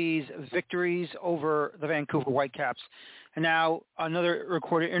LAFC's victories over the Vancouver Whitecaps. And now another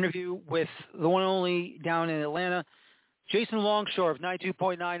recorded interview with the one and only down in Atlanta, Jason Longshore of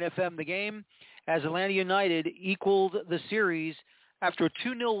 92.9 FM The Game, as Atlanta United equaled the series after a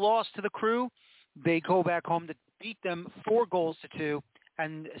 2-0 loss to the Crew. They go back home to beat them 4-2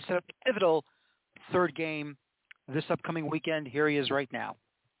 and set up a pivotal third game this upcoming weekend. Here he is right now.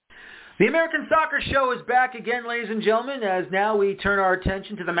 The American Soccer Show is back again, ladies and gentlemen, as now we turn our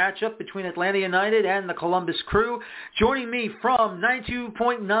attention to the matchup between Atlanta United and the Columbus Crew. Joining me from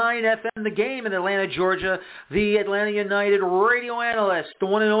 92.9 FM The Game in Atlanta, Georgia, the Atlanta United radio analyst, the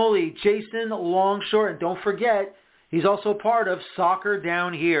one and only Jason Longshore. And don't forget, he's also part of Soccer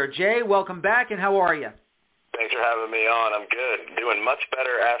Down Here. Jay, welcome back, and how are you? Thanks for having me on. I'm good. Doing much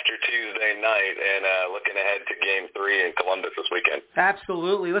better after Tuesday night and looking ahead to Game 3 in Columbus this weekend.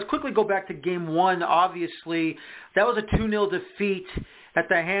 Absolutely. Let's quickly go back to Game 1. Obviously, that was a 2-0 defeat at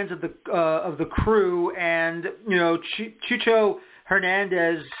the hands of the Crew, and Chucho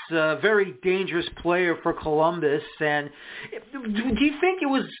Hernandez, a very dangerous player for Columbus. And do you think it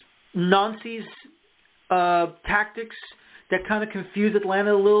was Nancy's tactics that kind of confused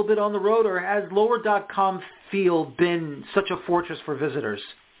Atlanta a little bit on the road, or has Lower.com field been such a fortress for visitors?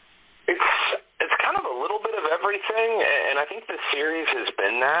 It's kind of a little bit of everything, and I think the series has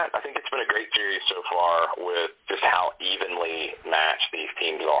been that. I think it's been a great series so far with just how evenly matched these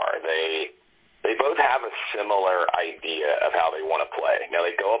teams are. They both have a similar idea of how they want to play. Now,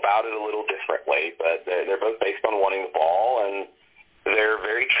 they go about it a little differently, but they're both based on wanting the ball, and they're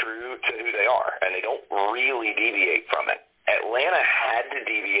very true to who they are, and they don't really deviate from it. Atlanta had to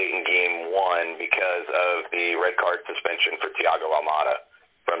deviate in Game 1 because of the red card suspension for Thiago Almada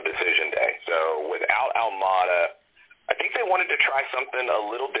from Decision Day. So without Almada, I think they wanted to try something a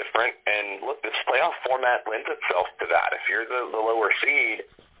little different, and look, this playoff format lends itself to that. If you're the lower seed,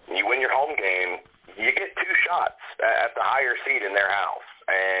 you win your home game, you get 2 shots at the higher seed in their house.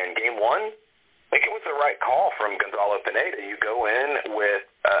 And Game 1, I think it was the right call from Gonzalo Pineda. You go in with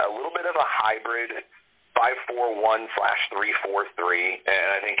a little bit of a hybrid 5-4-1/3-4-3, and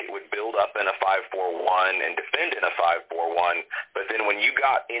I think it would build up in a 5-4-1 and defend in a 5-4-1. But then when you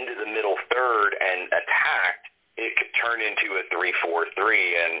got into the middle third and attacked, it could turn into a 3-4-3.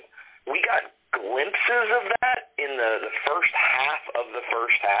 And we got glimpses of that in the first half of the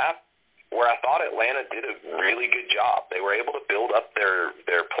first half, where I thought Atlanta did a really good job. They were able to build up their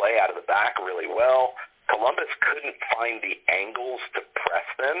play out of the back really well. Columbus couldn't find the angles to press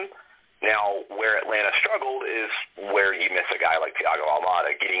them. Now, where Atlanta struggled is where you miss a guy like Thiago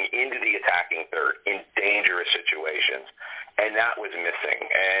Almada getting into the attacking third in dangerous situations, and that was missing.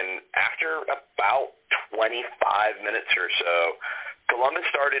 And after about 25 minutes or so, Columbus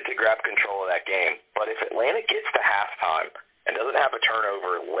started to grab control of that game. But if Atlanta gets to halftime and doesn't have a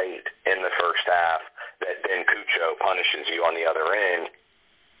turnover late in the first half that then Cucho punishes you on the other end,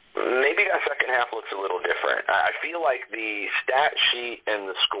 maybe that second half looks a little different. I feel like the stat sheet and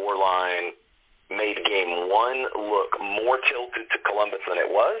the score line made Game 1 look more tilted to Columbus than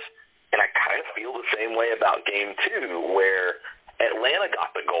it was, and I kind of feel the same way about Game 2, where Atlanta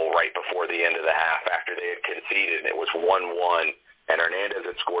got the goal right before the end of the half after they had conceded, and it was 1-1. And Hernandez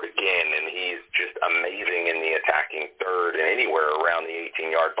had scored again, and he's just amazing in the attacking third and anywhere around the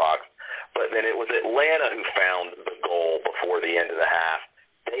 18-yard box. But then it was Atlanta who found the goal before the end of the half.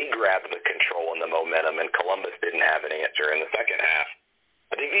 They grabbed the control and the momentum, and Columbus didn't have an answer in the second half.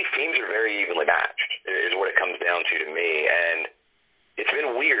 I think these teams are very evenly matched, is what it comes down to me. And it's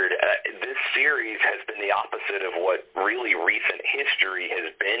been weird. This series has been the opposite of what really recent history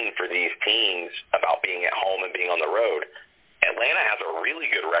has been for these teams about being at home and being on the road. Atlanta has a really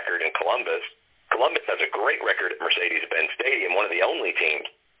good record in Columbus. Columbus has a great record at Mercedes-Benz Stadium, one of the only teams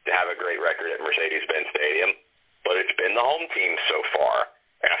to have a great record at Mercedes-Benz Stadium, but it's been the home team so far.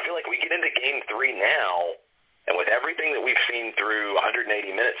 And I feel like we get into Game 3 now, and with everything that we've seen through 180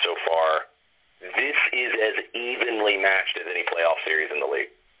 minutes so far, this is as evenly matched as any playoff series in the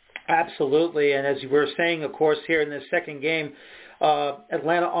league. Absolutely, and as you were saying, of course, here in this second game,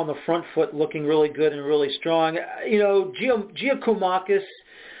 Atlanta on the front foot looking really good and really strong. You know, Giacomakis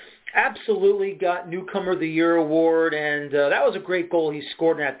absolutely got Newcomer of the Year award, and that was a great goal he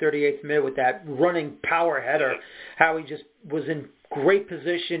scored in that 38th minute with that running power header, how he just was in great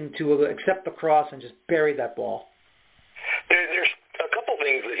position to accept the cross and just bury that ball. There's a couple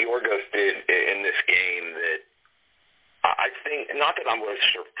things that Yorgos did in this game that I think, not that I'm really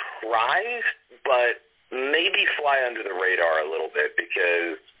surprised, but maybe fly under the radar a little bit,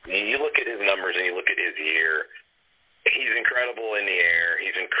 because you look at his numbers and you look at his year, he's incredible in the air,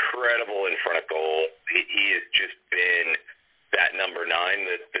 he's incredible in front of goal. He has just been that number 9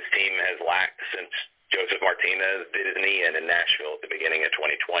 that this team has lacked since Joseph Martinez did his knee in Nashville at the beginning of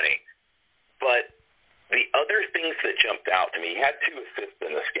 2020. But the other things that jumped out to me, he had 2 assists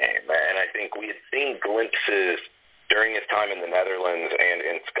in this game, and I think we had seen glimpses during his time in the Netherlands and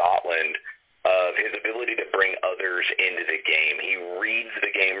in Scotland of his ability to bring others into the game. He reads the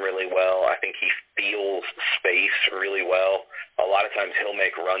game really well. I think he feels space really well. A lot of times he'll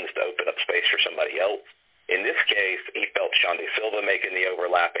make runs to open up space for somebody else. In this case, he felt Xande Silva making the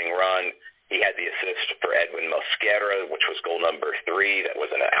overlapping run. He had the assist for Edwin Mosquera, which was goal number 3. That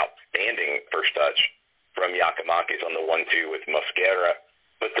was an outstanding first touch from Giacomakis on the 1-2 with Mosquera.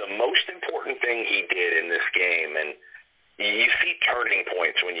 But the most important thing he did in this game, and you see turning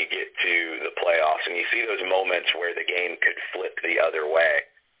points when you get to the playoffs, and you see those moments where the game could flip the other way.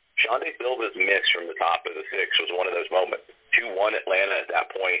 Xande Silva's miss from the top of the 6 was one of those moments. 2-1 Atlanta at that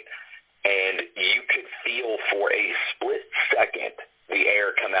point, and you could feel for a split second the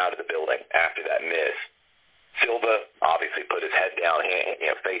air come out of the building after that miss. Silva obviously put his head down,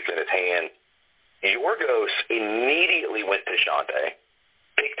 face in his hand. Yorgos immediately went to Xande,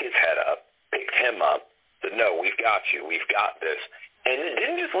 picked his head up, picked him up, said, no, we've got you, we've got this. And it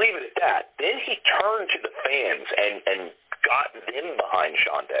didn't just leave it at that. Then he turned to the fans and got them behind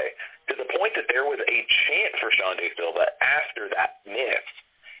Shonde to the point that there was a chant for Shonde Silva after that miss.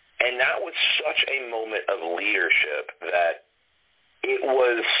 And that was such a moment of leadership that it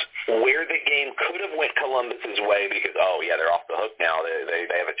was where the game could have went Columbus's way because, oh, yeah, they're off the hook now. They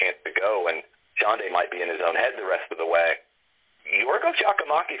have a chance to go, and Shonde might be in his own head the rest of the way. Yorgos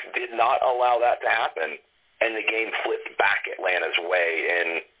Giacomakis did not allow that to happen, and the game flipped back Atlanta's way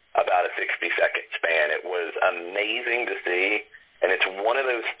in about a 60-second span. It was amazing to see, and it's one of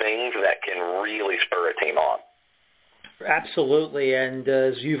those things that can really spur a team on. Absolutely, and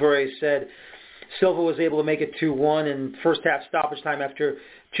as you've already said, Silva was able to make it 2-1 in first half stoppage time after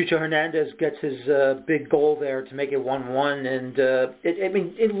Chucho Hernandez gets his big goal there to make it 1-1. And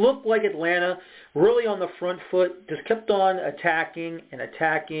it looked like Atlanta really on the front foot, just kept on attacking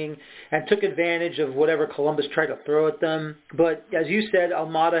and took advantage of whatever Columbus tried to throw at them. But as you said,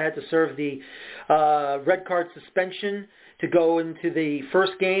 Almada had to serve the red card suspension to go into the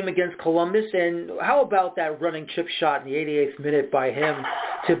first game against Columbus. And how about that running chip shot in the 88th minute by him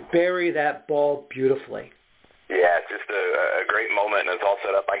to bury that ball beautifully? Yeah, it's just a great moment, and it's all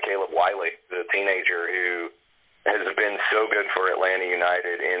set up by Caleb Wiley, the teenager who has been so good for Atlanta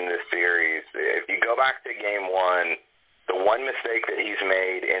United in this series. If you go back to game one, the one mistake that he's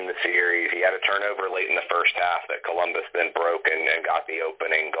made in the series, he had a turnover late in the first half that Columbus then broke and got the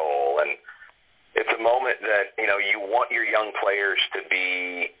opening goal. And it's a moment that, you want your young players to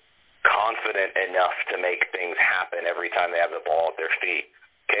be confident enough to make things happen every time they have the ball at their feet.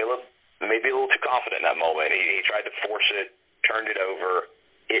 Caleb, maybe a little too confident in that moment. He tried to force it, turned it over.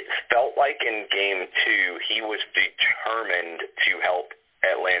 It felt like in game two he was determined to help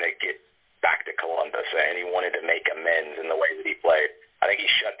Atlanta get back to Columbus, and he wanted to make amends in the way that he played. I think he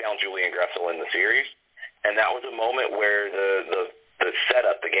shut down Julian Gressel in the series, and that was a moment where the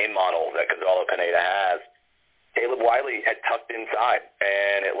setup, the game model that Gonzalo Pineda has, Caleb Wiley had tucked inside,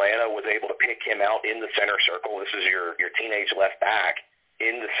 and Atlanta was able to pick him out in the center circle. This is your teenage left back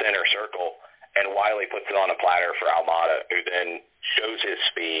in the center circle, and Wiley puts it on a platter for Almada, who then shows his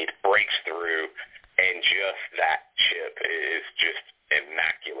speed, breaks through, and just that chip is just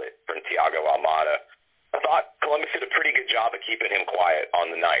immaculate from Thiago Almada. I thought Columbus did a pretty good job of keeping him quiet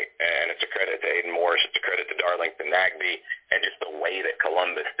on the night, and it's a credit to Aiden Morris, it's a credit to Darlington Nagbe, and just the way that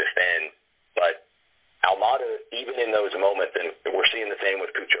Columbus defends. But Almada, even in those moments, and we're seeing the same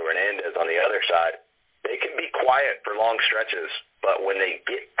with Cucho Hernandez on the other side, they can be quiet for long stretches, but when they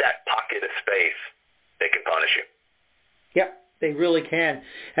get that pocket of space, they can punish you. Yep, they really can.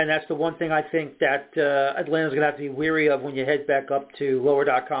 And that's the one thing I think that Atlanta's going to have to be weary of when you head back up to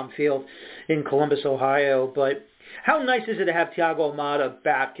Lower.com Field in Columbus, Ohio. But how nice is it to have Thiago Almada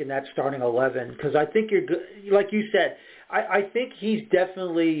back in that starting 11? Because I think like you said, I think he's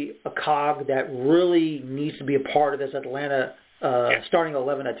definitely a cog that really needs to be a part of this Atlanta starting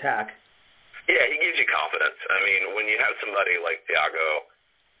 11 attack. Yeah, he gives you confidence. I mean, when you have somebody like Thiago,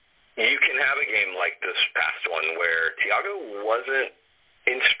 you can have a game like this past one where Thiago wasn't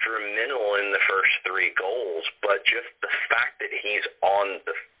instrumental in the first three goals, but just the fact that he's on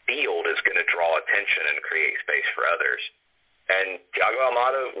the field is going to draw attention and create space for others. And Thiago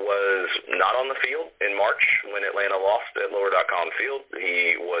Almada was not on the field in March when Atlanta lost at Lower.com Field.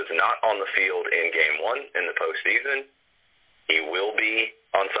 He was not on the field in Game 1 in the postseason. He will be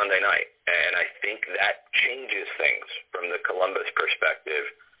on Sunday night, and I think that changes things from the Columbus perspective.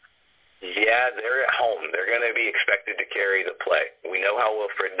 Yeah, they're at home. They're going to be expected to carry the play. We know how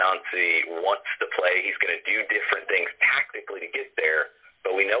Wilfried Nancy wants to play. He's going to do different things tactically to get there,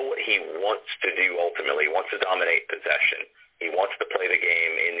 but we know what he wants to do ultimately. He wants to dominate possession. He wants to play the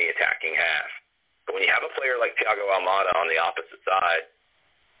game in the attacking half. But when you have a player like Thiago Almada on the opposite side,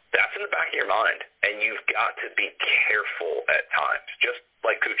 that's in the back of your mind, and you've got to be careful at times. Just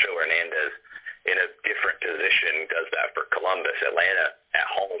like Cucho Hernandez in a different position does that for Columbus, Atlanta at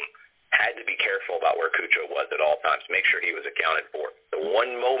home had to be careful about where Cucho was at all times, make sure he was accounted for. The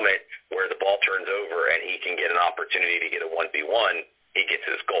one moment where the ball turns over and he can get an opportunity to get a 1v1, he gets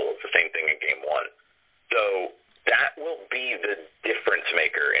his goal. It's the same thing in Game 1. So that will be the difference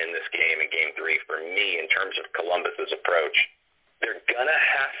maker in this game in Game 3 for me in terms of Columbus's approach. They're going to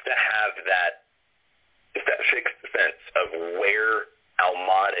have that sixth sense of where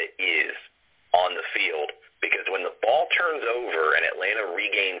Almada is on the field, because when the ball turns over and Atlanta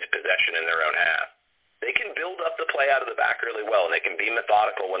regains possession in their own half, they can build up the play out of the back really well, and they can be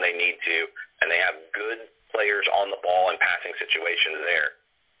methodical when they need to, and they have good players on the ball and passing situations there.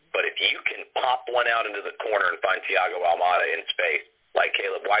 But if you can pop one out into the corner and find Thiago Almada in space, like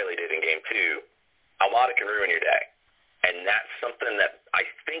Caleb Wiley did in Game 2, Almada can ruin your day. And that's something that I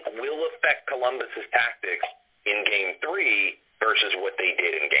think will affect Columbus's tactics in Game 3 versus what they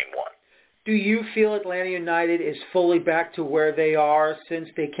did in Game 1. Do you feel Atlanta United is fully back to where they are since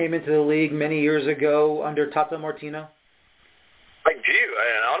they came into the league many years ago under Tata Martino? I do,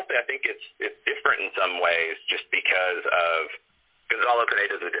 and honestly, I think it's different in some ways just because of Gonzalo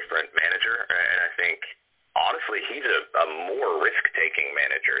Pineda is a different manager, and I think, honestly, he's a more risk-taking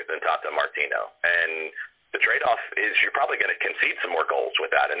manager than Tata Martino. And the trade-off is you're probably going to concede some more goals with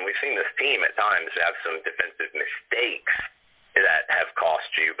that, and we've seen this team at times have some defensive mistakes that have cost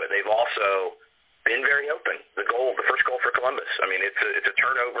you, but they've also been very open. The first goal for Columbus, I mean, it's a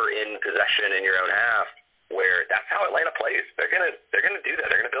turnover in possession in your own half, where that's how Atlanta plays. They're gonna do that.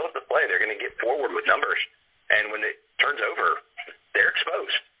 They're gonna build up the play. They're gonna get forward with numbers, and when it turns over, they're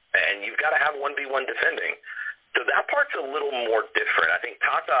exposed. And you've got to have 1v1 defending. So that part's a little more different. I think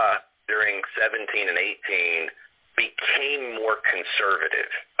Tata during 17 and 18 became more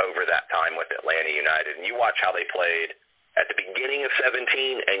conservative over that time with Atlanta United. And you watch how they played at the beginning of 17,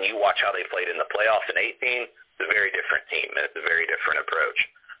 and you watch how they played in the playoffs in 18. It's a very different team, and it's a very different approach.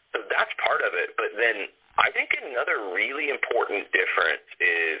 So that's part of it. But then I think another really important difference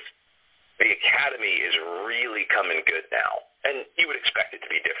is the academy is really coming good now. And you would expect it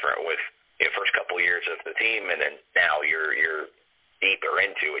to be different with the first couple of years of the team, and then now you're deeper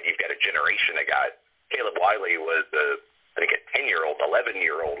into it. You've got a generation of guys. Caleb Wiley was, I think, a 10-year-old,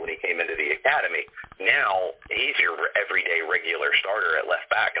 11-year-old when he came into the academy. Now he's your everyday regular starter at left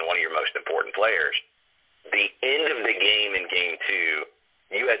back and one of your most important players. The end of the game in Game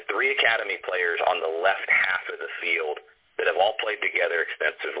 2, you had 3 academy players on the left half of the field that have all played together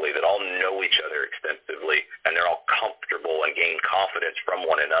extensively, that all know each other extensively, and they're all comfortable and gain confidence from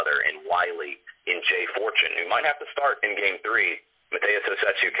one another in Wiley, in Jay Fortune, who might have to start in Game 3. Mateus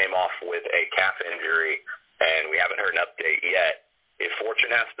Osetsu came off with a calf injury, and we haven't heard an update yet. If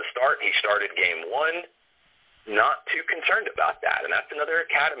Fortune has to start, he started Game 1. Not too concerned about that, and that's another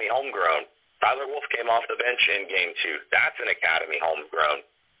academy homegrown. Tyler Wolf came off the bench in Game 2. That's an academy homegrown.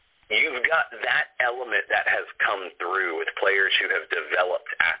 You've got that element that has come through with players who have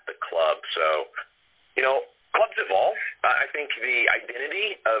developed at the club. So, clubs evolve. I think the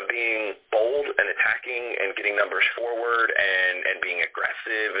identity of being bold and attacking and getting numbers forward and being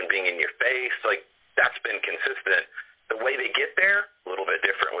aggressive and being in your face, like, that's been consistent. The way they get there, a little bit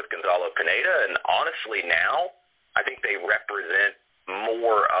different with Gonzalo Pineda. And honestly now, I think they represent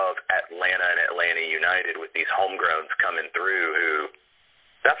more of Atlanta and Atlanta United with these homegrowns coming through who –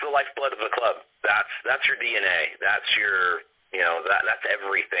 that's the lifeblood of the club. That's your DNA. That's your, that's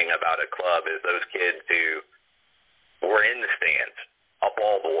everything about a club is those kids who were in the stands, a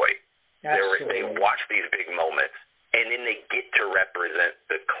ball boy. They watch these big moments, and then they get to represent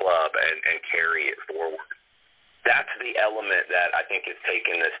the club and carry it forward. That's the element that I think has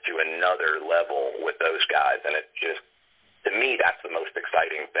taken this to another level with those guys, and it's just, to me, that's the most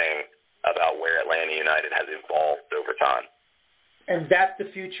exciting thing about where Atlanta United has evolved over time. And that's the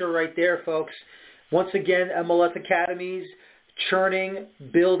future right there, folks. Once again, MLS academies churning,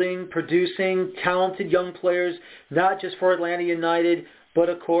 building, producing talented young players, not just for Atlanta United, but,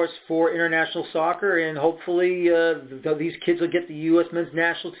 of course, for international soccer. And hopefully these kids will get the U.S. men's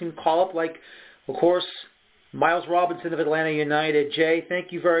national team call-up like, of course, Miles Robinson of Atlanta United. Jay,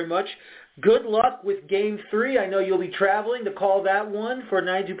 thank you very much. Good luck with Game 3. I know you'll be traveling to call that one for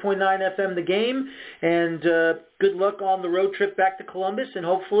 92.9 FM The Game. And good luck on the road trip back to Columbus. And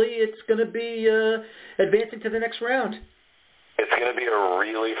hopefully it's going to be advancing to the next round. It's going to be a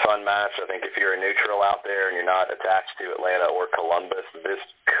really fun match. I think if you're a neutral out there and you're not attached to Atlanta or Columbus, this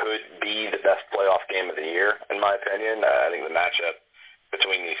could be the best playoff game of the year, in my opinion. I think the matchup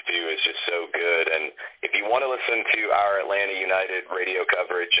between these two is just so good. And if you want to listen to our Atlanta United radio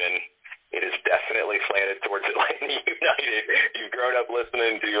coverage, and it is definitely slanted towards Atlanta United. You've grown up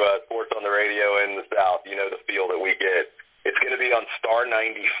listening to sports on the radio in the South. You know the feel that we get. It's going to be on Star 94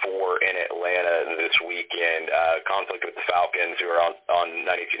 in Atlanta this weekend. Conflict with the Falcons, who are on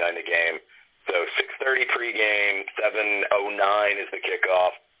 92.9 The Game. So 6:30 pregame, 7:09 is the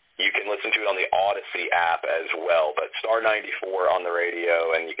kickoff. You can listen to it on the Odyssey app as well. But Star 94 on the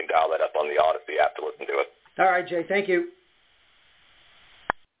radio, and you can dial that up on the Odyssey app to listen to it. All right, Jay. Thank you.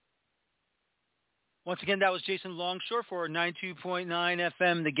 Once again, that was Jason Longshore for 92.9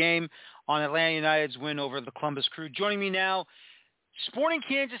 FM, The Game, on Atlanta United's win over the Columbus Crew. Joining me now, Sporting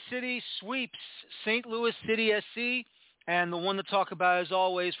Kansas City sweeps St. Louis City SC, and the one to talk about, as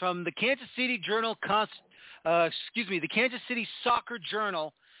always, from the Kansas City the Kansas City Soccer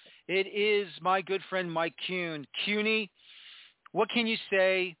Journal, it is my good friend Mike Kuhn. Cuny, what can you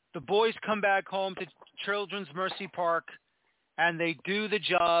say? The boys come back home to Children's Mercy Park, and they do the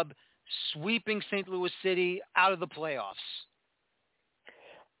job sweeping St. Louis City out of the playoffs?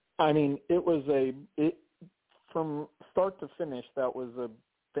 I mean, from start to finish, that was a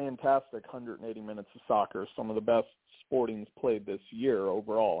fantastic 180 minutes of soccer, some of the best Sporting's played this year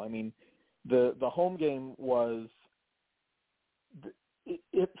overall. I mean, the home game was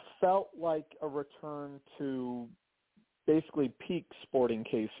it felt like a return to basically peak Sporting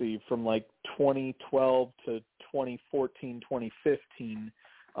KC from like 2012 to 2014, 2015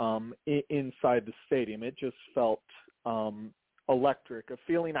 inside the stadium. It just felt electric, a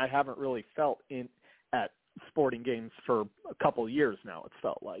feeling I haven't really felt at Sporting games for a couple of years now, it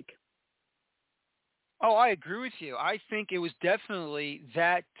felt like. Oh, I agree with you. I think it was definitely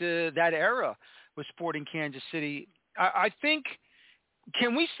that era with Sporting Kansas City. I think,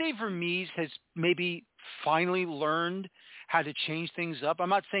 can we say Vermees has maybe finally learned how to change things up? I'm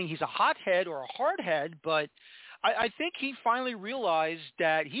not saying he's a hothead or a hardhead, but I think he finally realized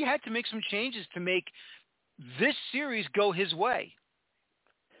that he had to make some changes to make this series go his way.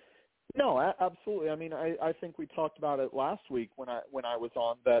 No, absolutely. I mean, I think we talked about it last week when I was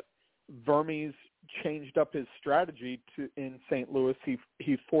on, that Vermees changed up his strategy in St. Louis.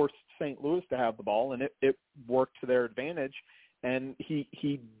 He forced St. Louis to have the ball, and it worked to their advantage. And he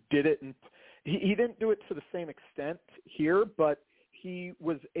did it, and he didn't do it to the same extent here, but he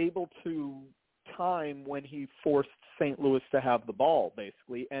was able to time when he forced St. Louis to have the ball,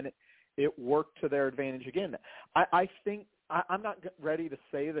 basically, and it worked to their advantage again. I think I'm not ready to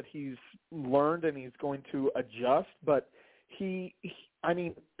say that he's learned and he's going to adjust, but I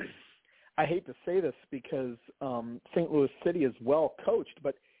mean, I hate to say this because St. Louis City is well coached,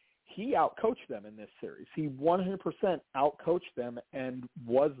 but he outcoached them in this series. He 100% outcoached them and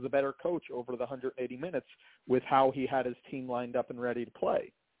was the better coach over the 180 minutes with how he had his team lined up and ready to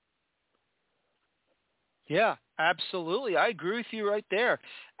play. Yeah, absolutely. I agree with you right there.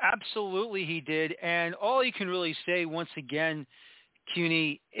 Absolutely he did. And all you can really say once again,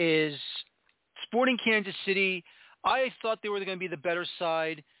 CUNY, is Sporting Kansas City, I thought they were going to be the better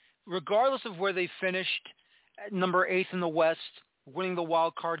side, regardless of where they finished at number 8 in the West, winning the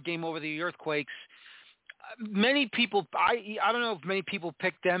wild card game over the Earthquakes. Many people, I don't know if many people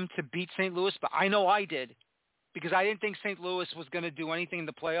picked them to beat St. Louis, but I know I did, because I didn't think St. Louis was going to do anything in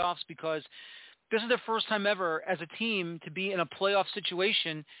the playoffs, because this is the first time ever as a team to be in a playoff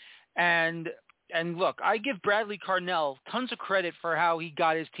situation. And look, I give Bradley Carnell tons of credit for how he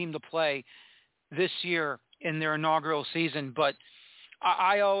got his team to play this year in their inaugural season. But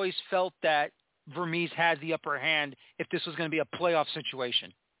I always felt that Vermees had the upper hand if this was going to be a playoff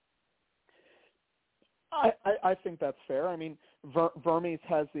situation. I think that's fair. I mean, Vermees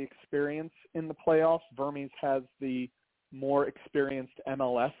has the experience in the playoffs. Vermees has the more experienced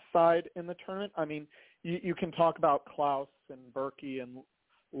MLS side in the tournament. I mean, you can talk about Klaus and Berkey and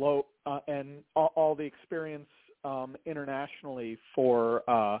Lowe and all the experience internationally for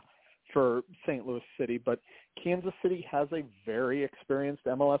St. Louis City, but Kansas City has a very experienced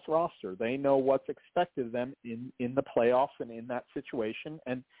MLS roster. They know what's expected of them in the playoffs and in that situation.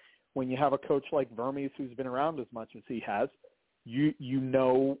 And when you have a coach like Vermees who's been around as much as he has, you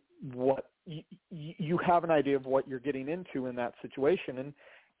know what you have an idea of what you're getting into in that situation, and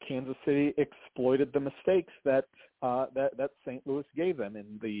Kansas City exploited the mistakes that St. Louis gave them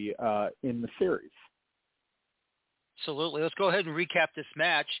in the series. Absolutely. Let's go ahead and recap this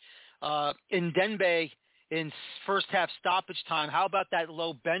match. In Denbei, in first half stoppage time, how about that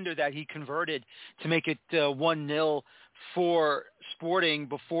low bender that he converted to make it 1-0 for Sporting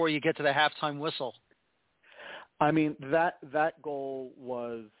before you get to the halftime whistle? I mean, that goal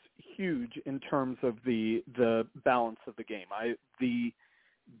was huge in terms of the balance of the game.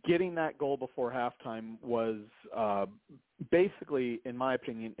 Getting that goal before halftime was basically, in my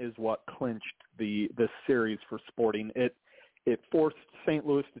opinion, is what clinched the series for Sporting. It forced St.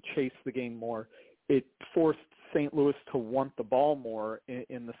 Louis to chase the game more. It forced St. Louis to want the ball more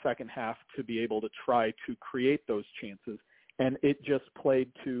in the second half to be able to try to create those chances. And it just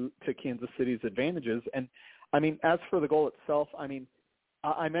played to Kansas City's advantages. And, I mean, as for the goal itself, I mean,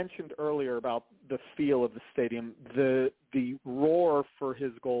 I mentioned earlier about the feel of the stadium. The roar for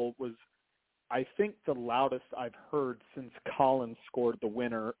his goal was, I think, the loudest I've heard since Collins scored the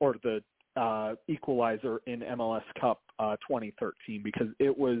winner or the equalizer in MLS Cup 2013, because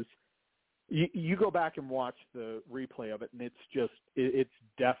it was you go back and watch the replay of it, and it's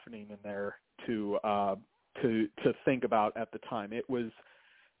deafening in there to think about at the time. It was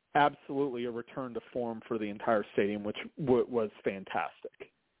absolutely a return to form for the entire stadium, which was fantastic.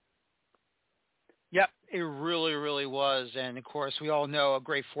 Yep, it really, really was. And, of course, we all know a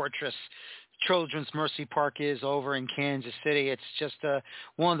great fortress Children's Mercy Park is over in Kansas City. It's just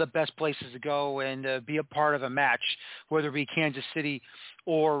one of the best places to go and be a part of a match, whether it be Kansas City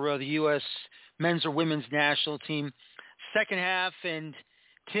or the U.S. men's or women's national team. Second half, and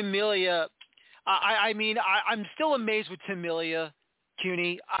Tim Melia, I'm still amazed with Tim Melia,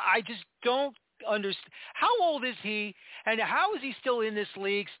 CUNY. I just don't understand. How old is he, and how is he still in this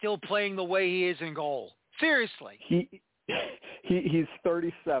league, still playing the way he is in goal? Seriously. He's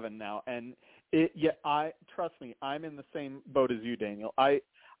 37 now, and trust me, I'm in the same boat as you, Daniel.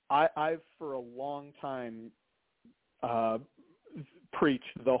 I've for a long time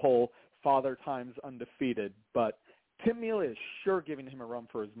preached the whole Father Time's undefeated, but Tim Melia is sure giving him a run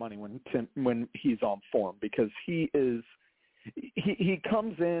for his money when he's on form, because he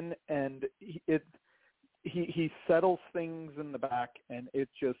comes in and he settles things in the back, and it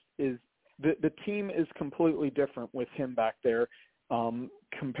just is the team is completely different with him back there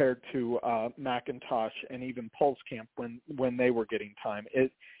compared to McIntosh and even Pulskamp when they were getting time.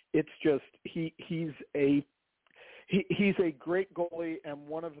 It's just he's a great goalie, and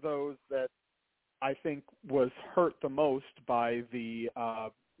one of those that I think was hurt the most by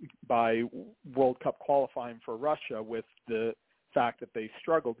by World Cup qualifying for Russia, with the fact that they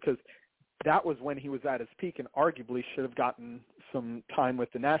struggled, because that was when he was at his peak and arguably should have gotten some time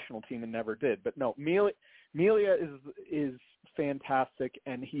with the national team and never did. But no, Melia is fantastic,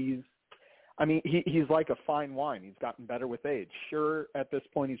 and he's like a fine wine. He's gotten better with age. Sure, at this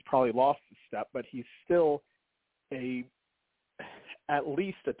point he's probably lost a step, but he's still at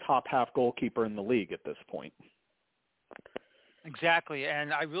least a top half goalkeeper in the league at this point. Exactly,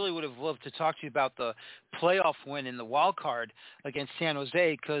 and I really would have loved to talk to you about the playoff win in the wild card against San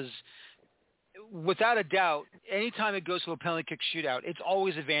Jose, because without a doubt, anytime it goes to a penalty kick shootout, it's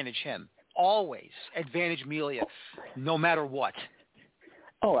always advantage him. Always advantage Melia, no matter what.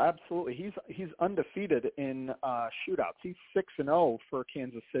 Oh, absolutely. He's undefeated in shootouts. He's 6-0 for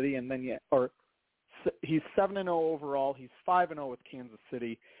Kansas City, and then he's 7-0 overall. He's 5-0 with Kansas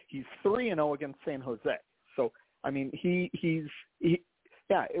City. He's 3-0 against San Jose. So I mean, if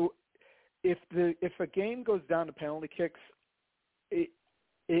a game goes down to penalty kicks,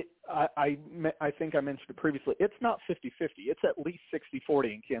 I think I mentioned it previously, it's not 50-50. It's at least 60-40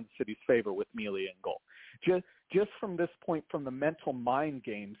 in Kansas City's favor with Melia in goal. Just from this point, from the mental mind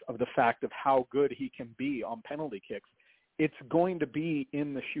games of the fact of how good he can be on penalty kicks, it's going to be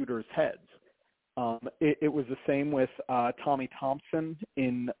in the shooters' heads. It was the same with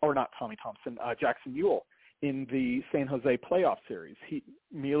Jackson Ewell in the San Jose playoff series.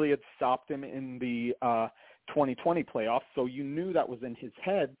 Melia had stopped him in the 2020 playoffs, so you knew that was in his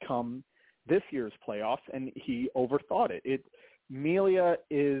head come this year's playoffs, and he overthought it. Melia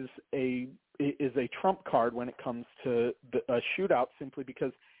is a trump card when it comes to a shootout, simply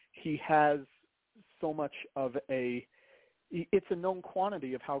because he has so much of it's a known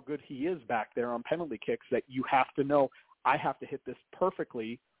quantity of how good he is back there on penalty kicks, that you have to know, I have to hit this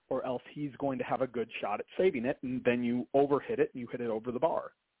perfectly, or else he's going to have a good shot at saving it, and then you overhit it and you hit it over the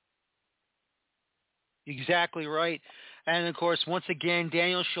bar. Exactly right. And, of course, once again,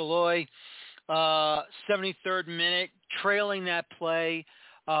 Daniel Shalhoub, 73rd minute, trailing that play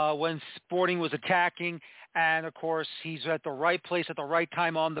when Sporting was attacking. And, of course, he's at the right place at the right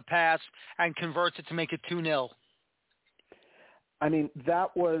time on the pass and converts it to make it 2-0. I mean,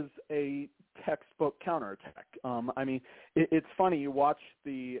 that was a textbook counterattack. I mean, it's funny. You watch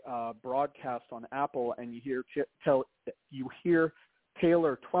the broadcast on Apple, and you hear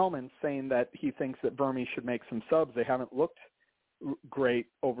Taylor Twellman saying that he thinks that Vermes should make some subs. They haven't looked great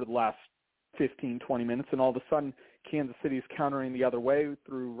over the last 15, 20 minutes, and all of a sudden Kansas City's countering the other way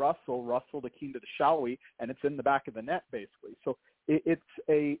through Russell the key to the Shalhoub, and it's in the back of the net basically. So it's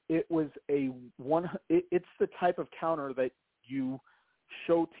the type of counter that you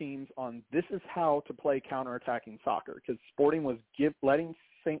show teams on. This is how to play counterattacking soccer, because Sporting was letting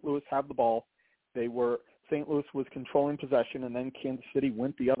St. Louis have the ball. St. Louis was controlling possession, and then Kansas City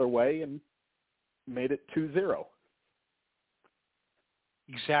went the other way and made it 2-0.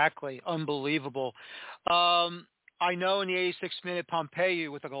 Exactly. Unbelievable. I know in the 86th minute, Pompeu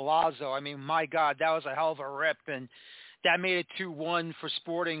with a golazo. I mean, my God, that was a hell of a rip, and that made it 2-1 for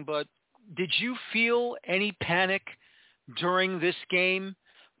Sporting. But did you feel any panic during this game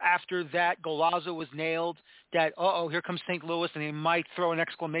after that golazo was nailed, that, here comes St. Louis, and they might throw an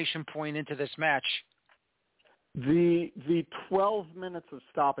exclamation point into this match? The 12 minutes of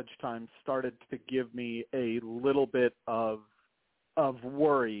stoppage time started to give me a little bit of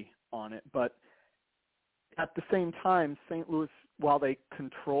worry on it, but at the same time, St. Louis, while they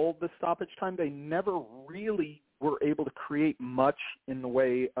controlled the stoppage time, they never really were able to create much in the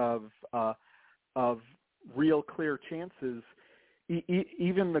way of of real clear chances.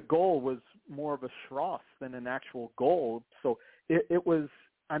 Even the goal was more of a Schross than an actual goal. So it was,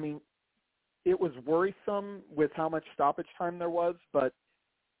 I mean, it was worrisome with how much stoppage time there was, but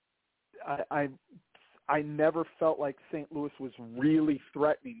I never felt like St. Louis was really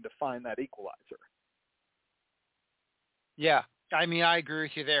threatening to find that equalizer. Yeah, I mean, I agree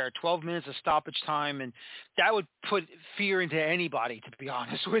with you there. 12 minutes of stoppage time, and that would put fear into anybody, to be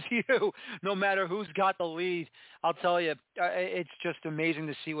honest with you, no matter who's got the lead. I'll tell you, it's just amazing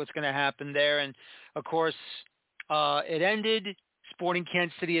to see what's going to happen there. And, of course, it ended. Sporting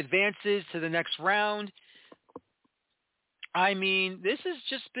Kansas City advances to the next round. I mean, this has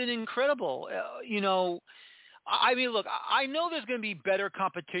just been incredible. I mean, look, I know there's going to be better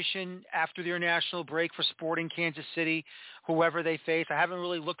competition after the international break for Sporting Kansas City, whoever they face. I haven't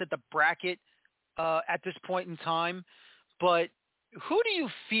really looked at the bracket at this point in time, but who do you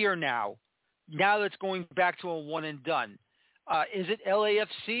fear now that it's going back to a one and done? Is it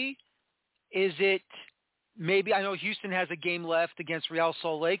LAFC? Is it maybe, I know Houston has a game left against Real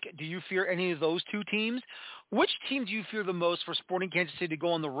Salt Lake. Do you fear any of those two teams? Which team do you fear the most for Sporting Kansas City to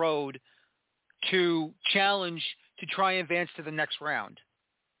go on the road to challenge to try and advance to the next round?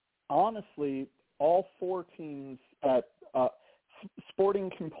 Honestly, all four teams at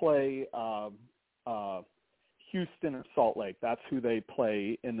Sporting can play Houston or Salt Lake. That's who they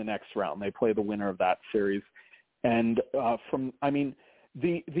play in the next round. They play the winner of that series. And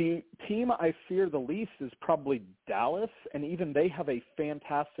the team I fear the least is probably Dallas, and even they have a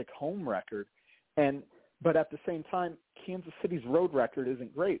fantastic home record. But at the same time, Kansas City's road record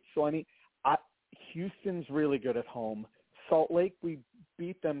isn't great. So, I mean, Houston's really good at home. Salt Lake, we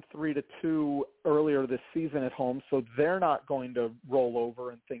beat them 3-2 earlier this season at home, so they're not going to roll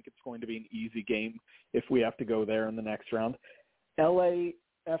over and think it's going to be an easy game if we have to go there in the next round. LAFC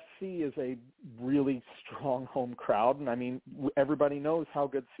is a really strong home crowd, and I mean, everybody knows how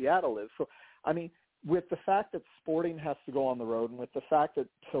good Seattle is. So, I mean, with the fact that Sporting has to go on the road, and with the fact that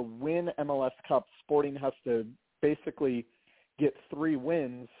to win MLS Cup, Sporting has to basically get 3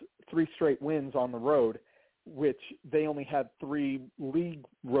 straight wins on the road, which they only had 3 league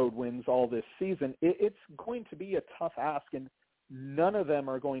road wins all this season. It's going to be a tough ask, and none of them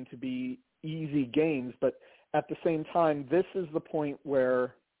are going to be easy games. But at the same time, this is the point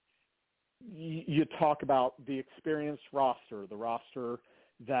where you talk about the experienced roster, the roster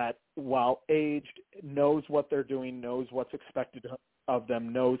that, while aged, knows what they're doing, knows what's expected of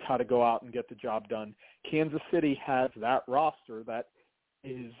them, knows how to go out and get the job done. Kansas City has that roster that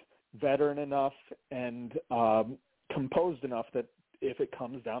is veteran enough and composed enough that if it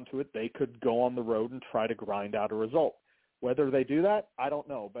comes down to it, they could go on the road and try to grind out a result. Whether they do that, I don't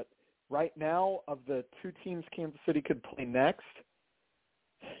know. But right now, of the 2 teams Kansas City could play next,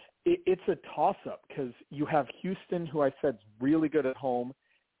 it's a toss-up because you have Houston, who I said is really good at home,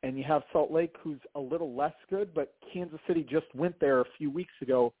 and you have Salt Lake, who's a little less good, but Kansas City just went there a few weeks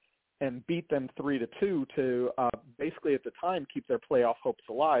ago and beat them 3-2 to basically at the time keep their playoff hopes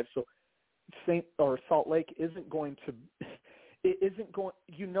alive. So Salt Lake isn't going to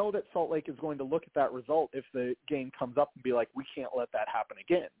that Salt Lake is going to look at that result if the game comes up and be like, we can't let that happen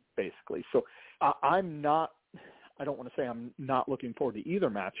again, basically. So I don't want to say I'm not looking forward to either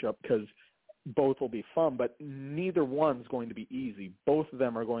matchup because both will be fun, but neither one's going to be easy. Both of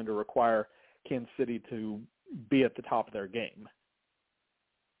them are going to require Kansas City to be at the top of their game.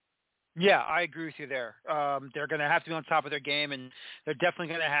 Yeah, I agree with you there. They're going to have to be on top of their game, and they're definitely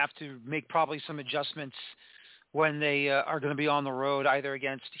going to have to make probably some adjustments when they are going to be on the road, either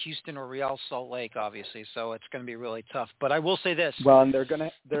against Houston or Real Salt Lake, obviously. So it's going to be really tough. But I will say this: well, and they're going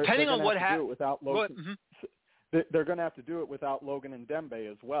to do it without Logan. Mm-hmm. They're going to have to do it without Logan and Dembe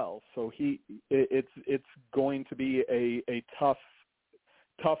as well. So it's going to be a tough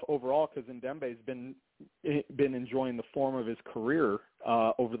overall because Ndembe's been enjoying the form of his career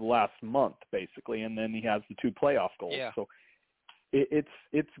over the last month, basically, and then he has the 2 playoff goals. Yeah. So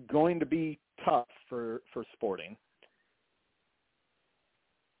it's going to be tough for Sporting.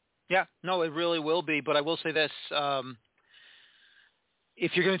 Yeah, no, it really will be. But I will say this: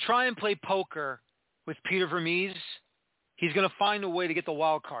 if you're going to try and play poker with Peter Vermees, he's going to find a way to get the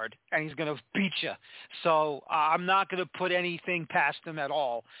wild card, and he's going to beat you. So I'm not going to put anything past him at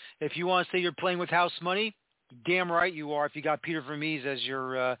all. If you want to say you're playing with house money, damn right you are if you got Peter Vermees as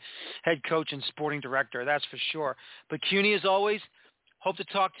your head coach and sporting director. That's for sure. But CUNY, as always, hope to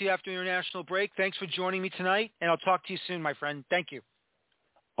talk to you after your international break. Thanks for joining me tonight, and I'll talk to you soon, my friend. Thank you.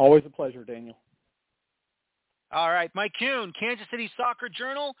 Always a pleasure, Daniel. All right, Mike Kuhn, Kansas City Soccer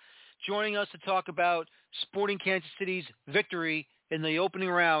Journal, joining us to talk about Sporting Kansas City's victory in the opening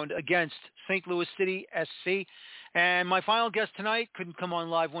round against St. Louis City SC. And my final guest tonight couldn't come on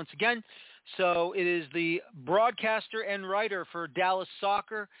live once again, so it is the broadcaster and writer for Dallas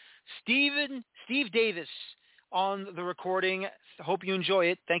Soccer, Steve Davis, on the recording. Hope you enjoy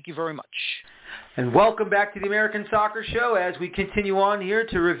it. Thank you very much. And welcome back to the American Soccer Show as we continue on here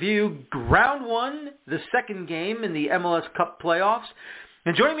to review Round 1, the second game in the MLS Cup playoffs.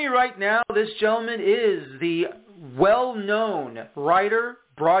 And joining me right now, this gentleman is the well-known writer,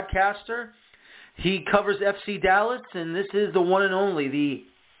 broadcaster. He covers FC Dallas, and this is the one and only, the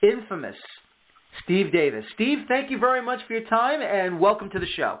infamous Steve Davis. Steve, thank you very much for your time, and welcome to the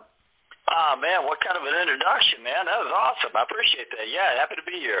show. Oh, man, what kind of an introduction, man. That was awesome. I appreciate that. Yeah, happy to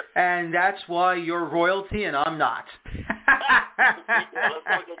be here. And that's why you're royalty and I'm not. Yeah, let's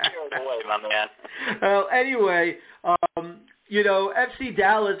not get carried away, my man. Well, anyway, FC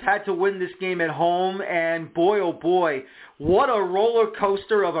Dallas had to win this game at home, and boy, oh boy, what a roller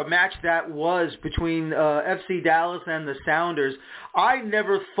coaster of a match that was between FC Dallas and the Sounders. I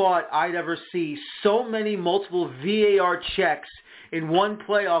never thought I'd ever see so many multiple VAR checks in one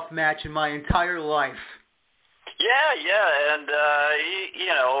playoff match in my entire life. Yeah, and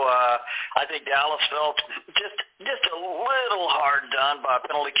I think Dallas felt just a little hard done by a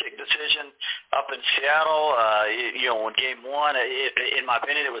penalty kick decision up in Seattle. In Game 1, in my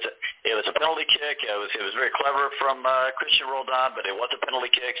opinion, it was a penalty kick. It was very clever from Christian Roldan, but it was a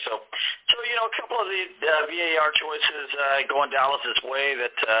penalty kick. So a couple of the VAR choices going Dallas's way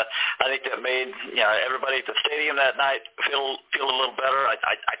that I think that made everybody at the stadium that night feel a little better.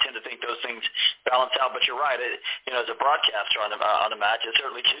 I tend to think those things balance out, but you're right. As a broadcaster on a match, it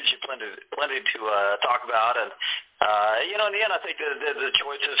certainly gives you plenty to talk about, and in the end, I think the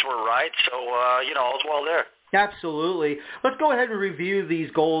choices were right. So all's well there. Absolutely. Let's go ahead and review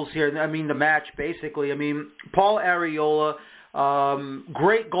these goals here. I mean, the match basically. I mean, Paul Arriola,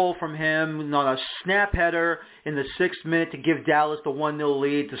 great goal from him on a snap header in the 6th minute to give Dallas the 1-0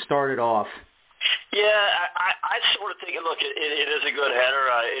 lead to start it off. Yeah, I sort of think, look, it is a good header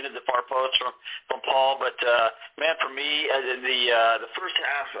into the far post from Paul, but man, for me, the first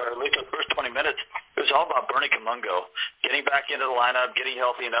half, or at least the first 20 minutes, it was all about Bernie Kamungo getting back into the lineup, getting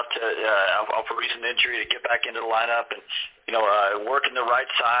healthy enough to, off a recent injury, to get back into the lineup, and working the right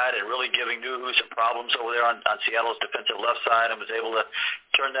side and really giving Nuhu some problems over there on Seattle's defensive left side, and was able to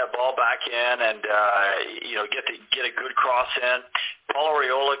turn that ball back in and get a good cross in. Paul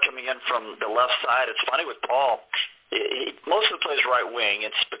Arriola coming in from the left side. It's funny with Paul. Most of the plays right wing.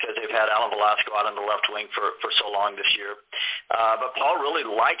 It's because they've had Alan Velasco out on the left wing for so long this year. But Paul really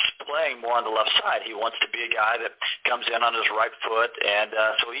likes playing more on the left side. He wants to be a guy that comes in on his right foot, and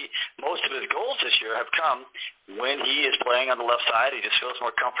so most of his goals this year have come when he is playing on the left side. He just feels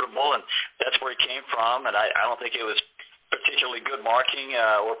more comfortable, and that's where he came from. And I don't think it was particularly good marking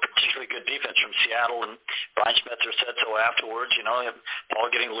or particularly good defense from Seattle, and Brian Schmetzer said so afterwards.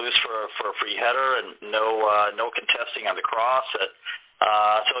 Paul getting loose for a free header and no contesting on the cross. So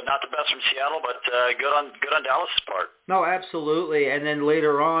not the best from Seattle, but good on Dallas' part. No, absolutely. And then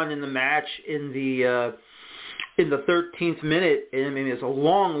later on in the match, in the 13th minute, I mean, it's a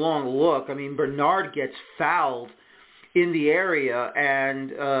long look. I mean, Bernard gets fouled in the area, and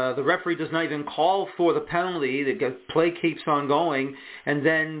the referee does not even call for the penalty. The play keeps on going, and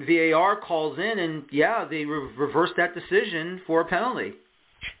then VAR calls in, and they reverse that decision for a penalty.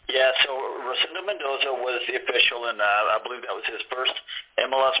 Yeah, so Rosendo Mendoza was the official, and I believe that was his first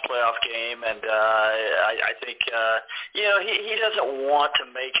MLS playoff game, and I think, he doesn't want to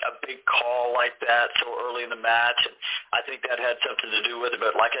make a big call like that so early in the match, and I think that had something to do with it,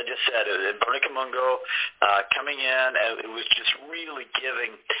 but like I just said, Bernie Kamungo coming in, and it was just really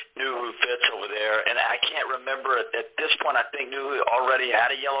giving Nuhu fits over there, and I can't remember, at this point, I think Nuhu already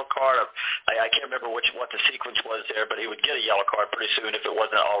had a yellow card. I can't remember what the sequence was there, but he would get a yellow card pretty soon if it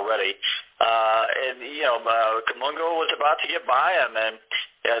wasn't already. Kamungo was about to get by him, and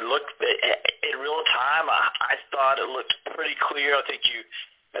it looked in real time. I thought it looked pretty clear. I think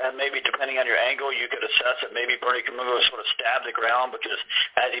maybe depending on your angle, you could assess it. Maybe Bernie Kamungo sort of stabbed the ground because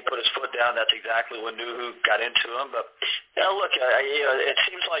as he put his foot down, that's exactly when Nuhu got into him. But look, it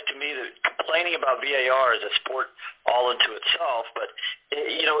seems like to me that complaining about VAR is a sport all into itself, but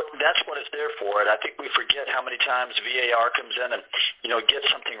that's what it's there for. And I think we forget how many times VAR comes in and gets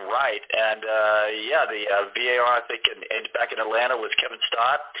something right. And the VAR, I think, back in Atlanta with Kevin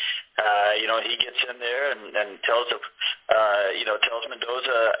Stott, he gets in there and tells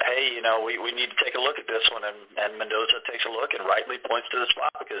Mendoza, hey, we need to take a look at this one, and Mendoza takes a look and rightly points to the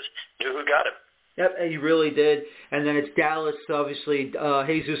spot because Nuhu got him. Yep, he really did. And then it's Dallas, obviously.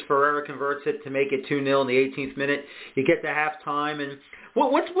 Jesus Ferreira converts it to make it 2-0 in the 18th minute. You get to halftime, and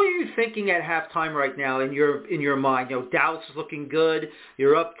what are you thinking at halftime right now in your mind? You know, Dallas is looking good.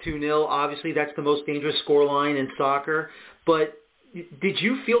 You're up 2-0. Obviously, that's the most dangerous scoreline in soccer. But did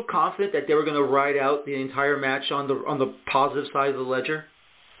you feel confident that they were going to ride out the entire match on the positive side of the ledger?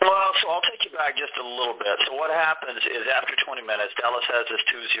 Well, so I'll take you back just a little bit. So what happens is after 20 minutes, Dallas has this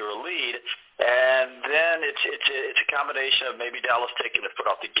 2-0 lead, and then it's a combination of maybe Dallas taking the foot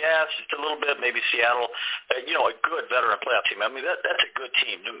off the gas just a little bit, maybe Seattle, a good veteran playoff team. I mean, that's a good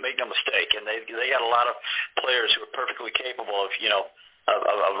team, make no mistake, and they got a lot of players who are perfectly capable of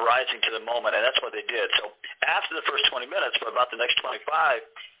rising to the moment, and that's what they did. So after the first 20 minutes, for about the next 25,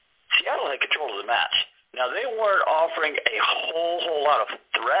 Seattle had control of the match. Now, they weren't offering a whole lot of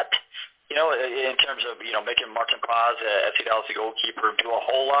threat, in terms of, making Martin Paz, FC Dallas, the goalkeeper, do a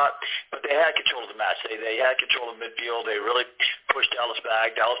whole lot, but they had control of the match. They had control of midfield. They really pushed Dallas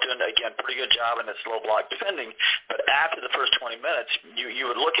back. Dallas doing, again, pretty good job in its low block defending, but after the first 20 minutes, you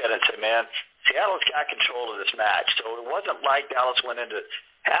would look at it and say, man, Seattle's got control of this match. So it wasn't like Dallas went into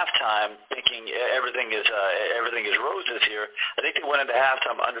halftime thinking everything is roses here. I think they went into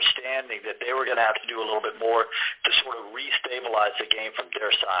halftime understanding that they were going to have to do a little bit more to sort of restabilize the game from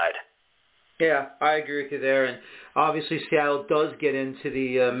their side. Yeah, I agree with you there. And obviously Seattle does get into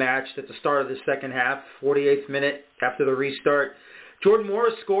the match at the start of the second half, 48th minute after the restart. Jordan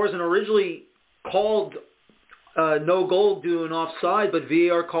Morris scores and originally called no goal due an offside, but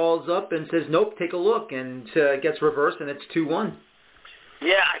VAR calls up and says, nope, take a look, and gets reversed, and it's 2-1.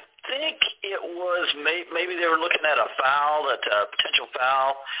 Yeah, I think it was maybe they were looking at a foul, a potential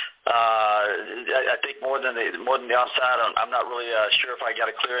foul. I think more than the offside. I'm not really sure if I got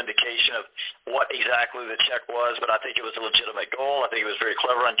a clear indication of what exactly the check was, but I think it was a legitimate goal. I think it was very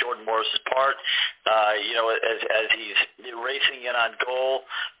clever on Jordan Morris's part. As he's racing in on goal,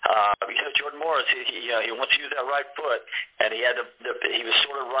 Jordan Morris, he wants to use that right foot, and he was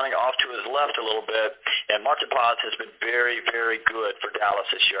sort of running off to his left a little bit. And Martin Paz has been very, very good for Dallas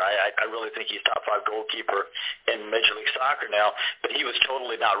this year. I really think he's top 5 goalkeeper in Major League Soccer now, but he was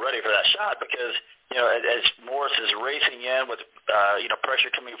totally not ready for that shot because, as Morris is racing in with,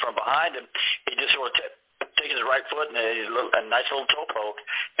 pressure coming from behind him, he just sort of taking his right foot and a nice little toe poke,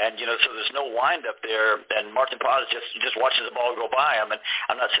 and so there's no wind up there, and Martin Paz just watches the ball go by him. And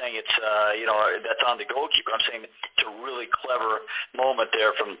I'm not saying it's that's on the goalkeeper. I'm saying it's a really clever moment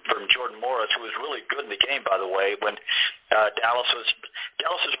there from Jordan Morris, who was really good in the game, by the way, when Dallas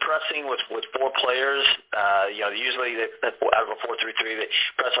was pressing with 4 players. Usually out of a 4-3-3, they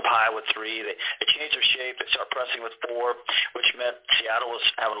press up high with 3. They change their shape. They start pressing with 4, which meant Seattle was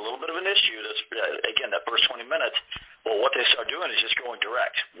having a little bit of an issue. Again, that first 20 minutes. Well, what they start doing is just going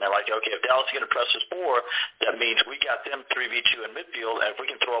direct. And they're like, okay, if Dallas is going to press us 4, that means we got them 3v2 in midfield, and if we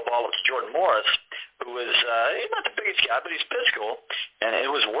can throw a ball up to Jordan Morris, who is he's not the biggest guy, but he's physical, and it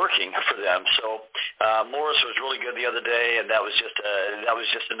was working for them. So Morris was really good the other day, and that was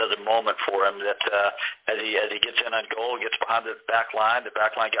just another moment for him. That as he gets in on goal, gets behind the back line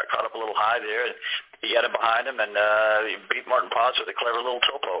got caught up a little high there, and he got him behind him, and he beat Martin Paz with a clever little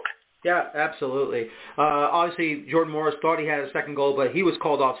toe poke. Yeah, absolutely. Obviously, Jordan Morris thought he had a second goal, but he was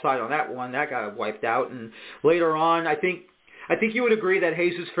called offside on that one. That got wiped out. And later on, I think you would agree that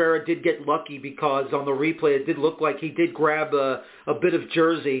Jesus Ferreira did get lucky because on the replay it did look like he did grab a bit of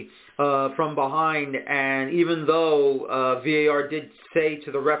jersey from behind. And even though VAR did say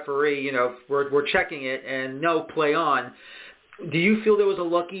to the referee, we're checking it and no, play on. Do you feel there was a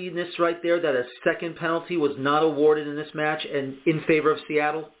luckiness right there that a second penalty was not awarded in this match and in favor of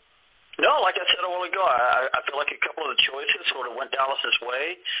Seattle? No, like I said a while ago, I feel like a couple of the choices sort of went Dallas's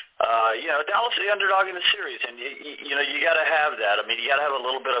way. Dallas is the underdog in the series, and you got to have that. I mean, you got to have a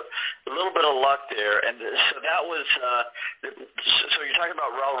little bit of luck there, and so that was. So you're talking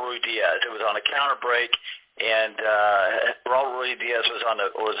about Raul Ruiz-Diaz. It was on a counter break, and Raul Ruiz-Diaz was on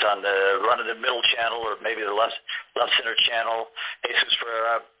the run of the middle channel or maybe the left center channel. Jesus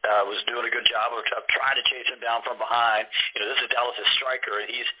Ferreira was doing a good job of trying to chase him down from behind. This is Dallas' striker,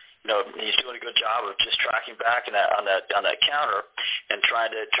 and he's doing a good job of just tracking back on that counter and trying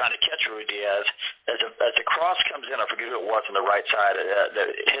to catch Ruiz-Diaz. As the cross comes in, I forget who it was on the right side that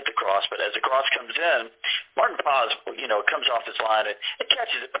hit the cross, but as the cross comes in, Martin Paz, comes off his line and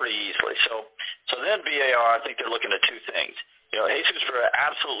catches it pretty easily. So then VAR, I think they're looking at 2 things. Jesus Ferreira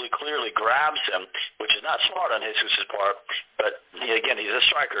absolutely clearly grabs him, which is not smart on Jesus' part, but again, he's a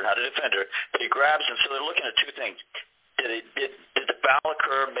striker, not a defender, but he grabs him. So they're looking at 2 things. Did the foul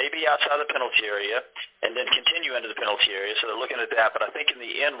occur maybe outside the penalty area? And and then continue into the penalty area. So they're looking at that. But I think in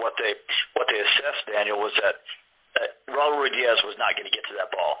the end, what they assessed, Daniel, was that Raul Ruiz was not going to get to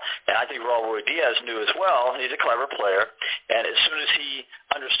that ball. And I think Raul Ruiz knew as well. He's a clever player. And as soon as he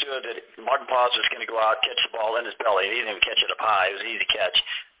understood that Martin Paz was going to go out, catch the ball in his belly, he didn't even catch it up high. It was an easy catch.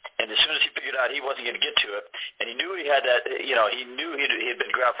 And as soon as he figured out he wasn't going to get to it, and he knew he had that, he knew he had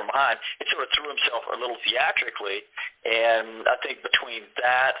been grabbed from behind, he sort of threw himself a little theatrically. And I think between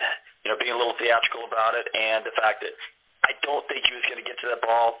that, being a little theatrical about it, and the fact that I don't think he was going to get to that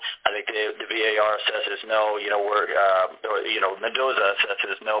ball. I think the VAR assesses no. Mendoza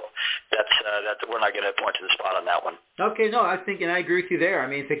assesses nope. That's we're not going to point to the spot on that one. Okay, no, I think, and I agree with you there. I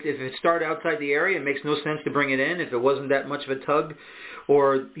mean, if it started outside the area, it makes no sense to bring it in. If it wasn't that much of a tug,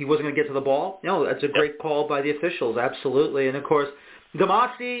 or he wasn't going to get to the ball, no, that's a great call by the officials, absolutely. And of course,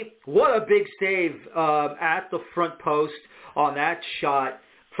 Damasi, what a big save at the front post on that shot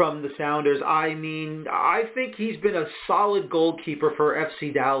from the Sounders. I mean, I think he's been a solid goalkeeper for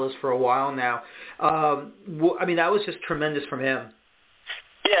FC Dallas for a while now. I mean, that was just tremendous from him.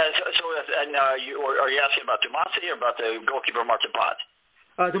 Yeah, so and, are you asking about Damasi or about the goalkeeper Martin Paz?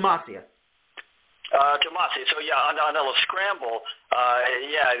 Damasi. Tomasi. So yeah, on a little scramble,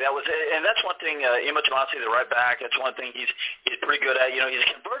 that was, and that's one thing. Ima Tomasi, the right back, that's one thing he's pretty good at. He's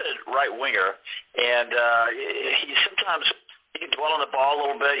a converted right winger, and he sometimes. He can dwell on the ball a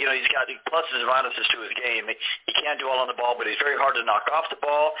little bit. He's got pluses and minuses to his game. He can dwell on the ball, but he's very hard to knock off the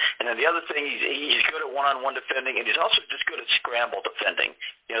ball. And then the other thing, he's good at one-on-one defending, and he's also just good at scramble defending.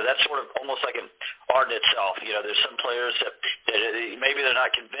 That's sort of almost like an art in itself. There's some players that maybe they're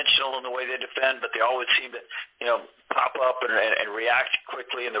not conventional in the way they defend, but they always seem to, pop up and react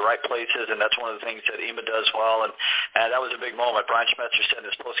quickly in the right places, and that's one of the things that Ima does well. And that was a big moment. Brian Schmetzer said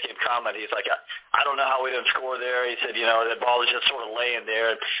in his post-game comment, he's like, I don't know how we didn't score there. He said, that ball is just sort of laying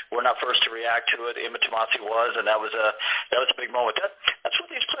there, and we're not first to react to it. Ima Tomasi was, and that was a big moment. That's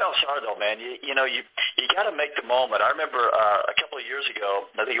what these playoffs are, though, man. You got to make the moment. I remember a couple of years ago,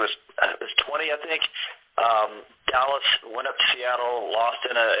 I think it was 20, I think. Dallas went up to Seattle, lost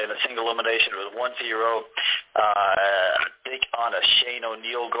in a single elimination. It was 1-0. I think on a Shane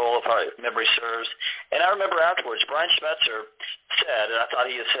O'Neill goal, if memory serves. And I remember afterwards, Brian Schmetzer said, and I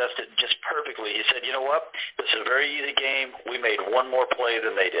thought he assessed it just perfectly. He said, "You know what? This is a very easy game. We made one more play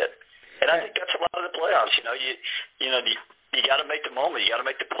than they did." And I think that's a lot of the playoffs. You got to make the moment. You got to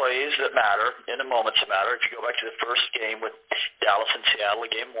make the plays that matter in the moments that matter. If you go back to the first game with Dallas and Seattle,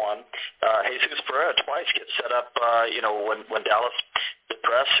 game one, Jesus Pereira twice gets set up. When Dallas, the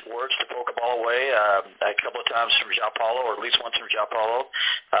press works to poke a ball away a couple of times from João Paulo, or at least once from João Paulo,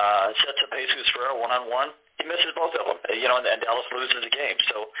 sets up Jesus Pereira one-on-one. He misses both of them, and Dallas loses the game.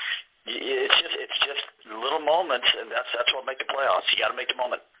 So it's just little moments, and that's what make the playoffs. You got to make the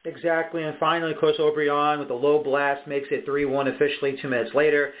moment. Exactly, and finally, of course, O'Brien with a low blast makes it 3-1 officially 2 minutes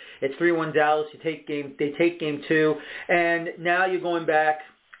later. It's 3-1 Dallas. They take game 2, and now you're going back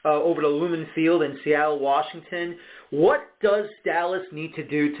over to Lumen Field in Seattle, Washington. What does Dallas need to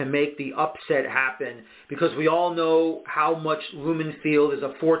do to make the upset happen? Because we all know how much Lumen Field is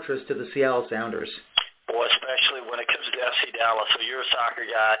a fortress to the Seattle Sounders. Boy, especially when it comes to FC Dallas. So you're a soccer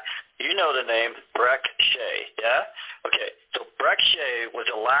guy. You know the name Breck Shea, yeah? Okay, so Breck Shea was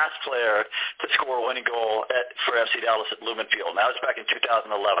the last player to score a winning goal for FC Dallas at Lumen Field. Now, it's back in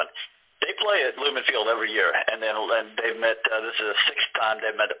 2011. They play at Lumen Field every year, and they've met, this is the 6th time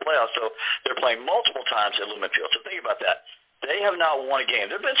they've met the playoffs, so they're playing multiple times at Lumen Field. So think about that. They have not won a game.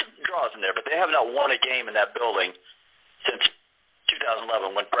 There have been some draws in there, but they have not won a game in that building since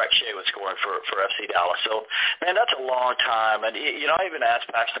 2011 when Breck Shea was scoring for FC Dallas. So, man, that's a long time. And, I even asked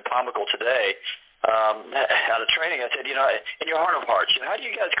Paxton Pomical today out of training, I said, in your heart of hearts, how do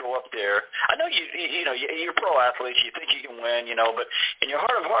you guys go up there? I know you're pro athletes, you think you can win, but in your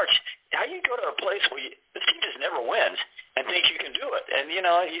heart of hearts, how do you go to a place where this team just never wins and think you can do it? And,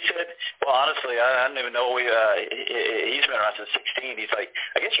 he said, well, honestly, I don't even know. He's been around since 16. He's like,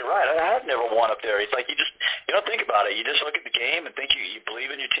 I guess you're right. I've never won up there. He's like, you don't think about it. You just look at the game and think you believe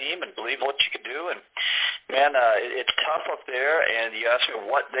in your team and believe what you can do. And, man, it's tough up there. And you ask me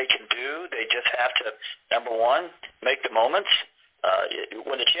what they can do. They just have to, number one, make the moments.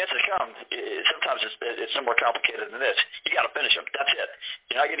 When the chances come, sometimes it's no more complicated than this. You got to finish them. That's it.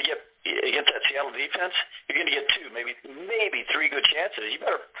 You're not going to get against that Seattle defense. You're going to get 2, maybe 3 good chances. You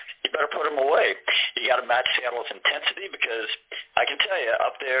better put them away. You got to match Seattle's intensity, because I can tell you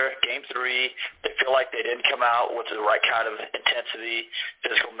up there, game 3, they feel like they didn't come out with the right kind of intensity,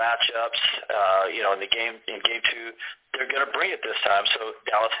 physical matchups. In game 2, they're going to bring it this time. So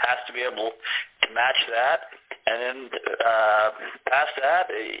Dallas has to be able to match that. And then past that,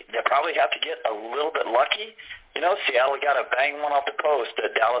 they probably have to get a little bit lucky. Seattle got to bang one off the post.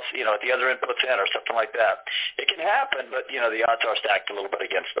 Dallas, at the other end puts in or something like that. It can happen, but, the odds are stacked a little bit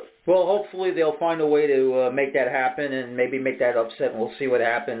against them. Well, hopefully they'll find a way to make that happen and maybe make that upset, and we'll see what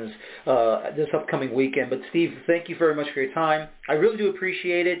happens this upcoming weekend. But, Steve, thank you very much for your time. I really do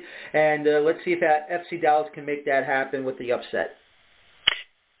appreciate it, and let's see if FC Dallas can make that happen with the upset.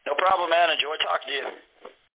 No problem, man. Enjoy talking to you.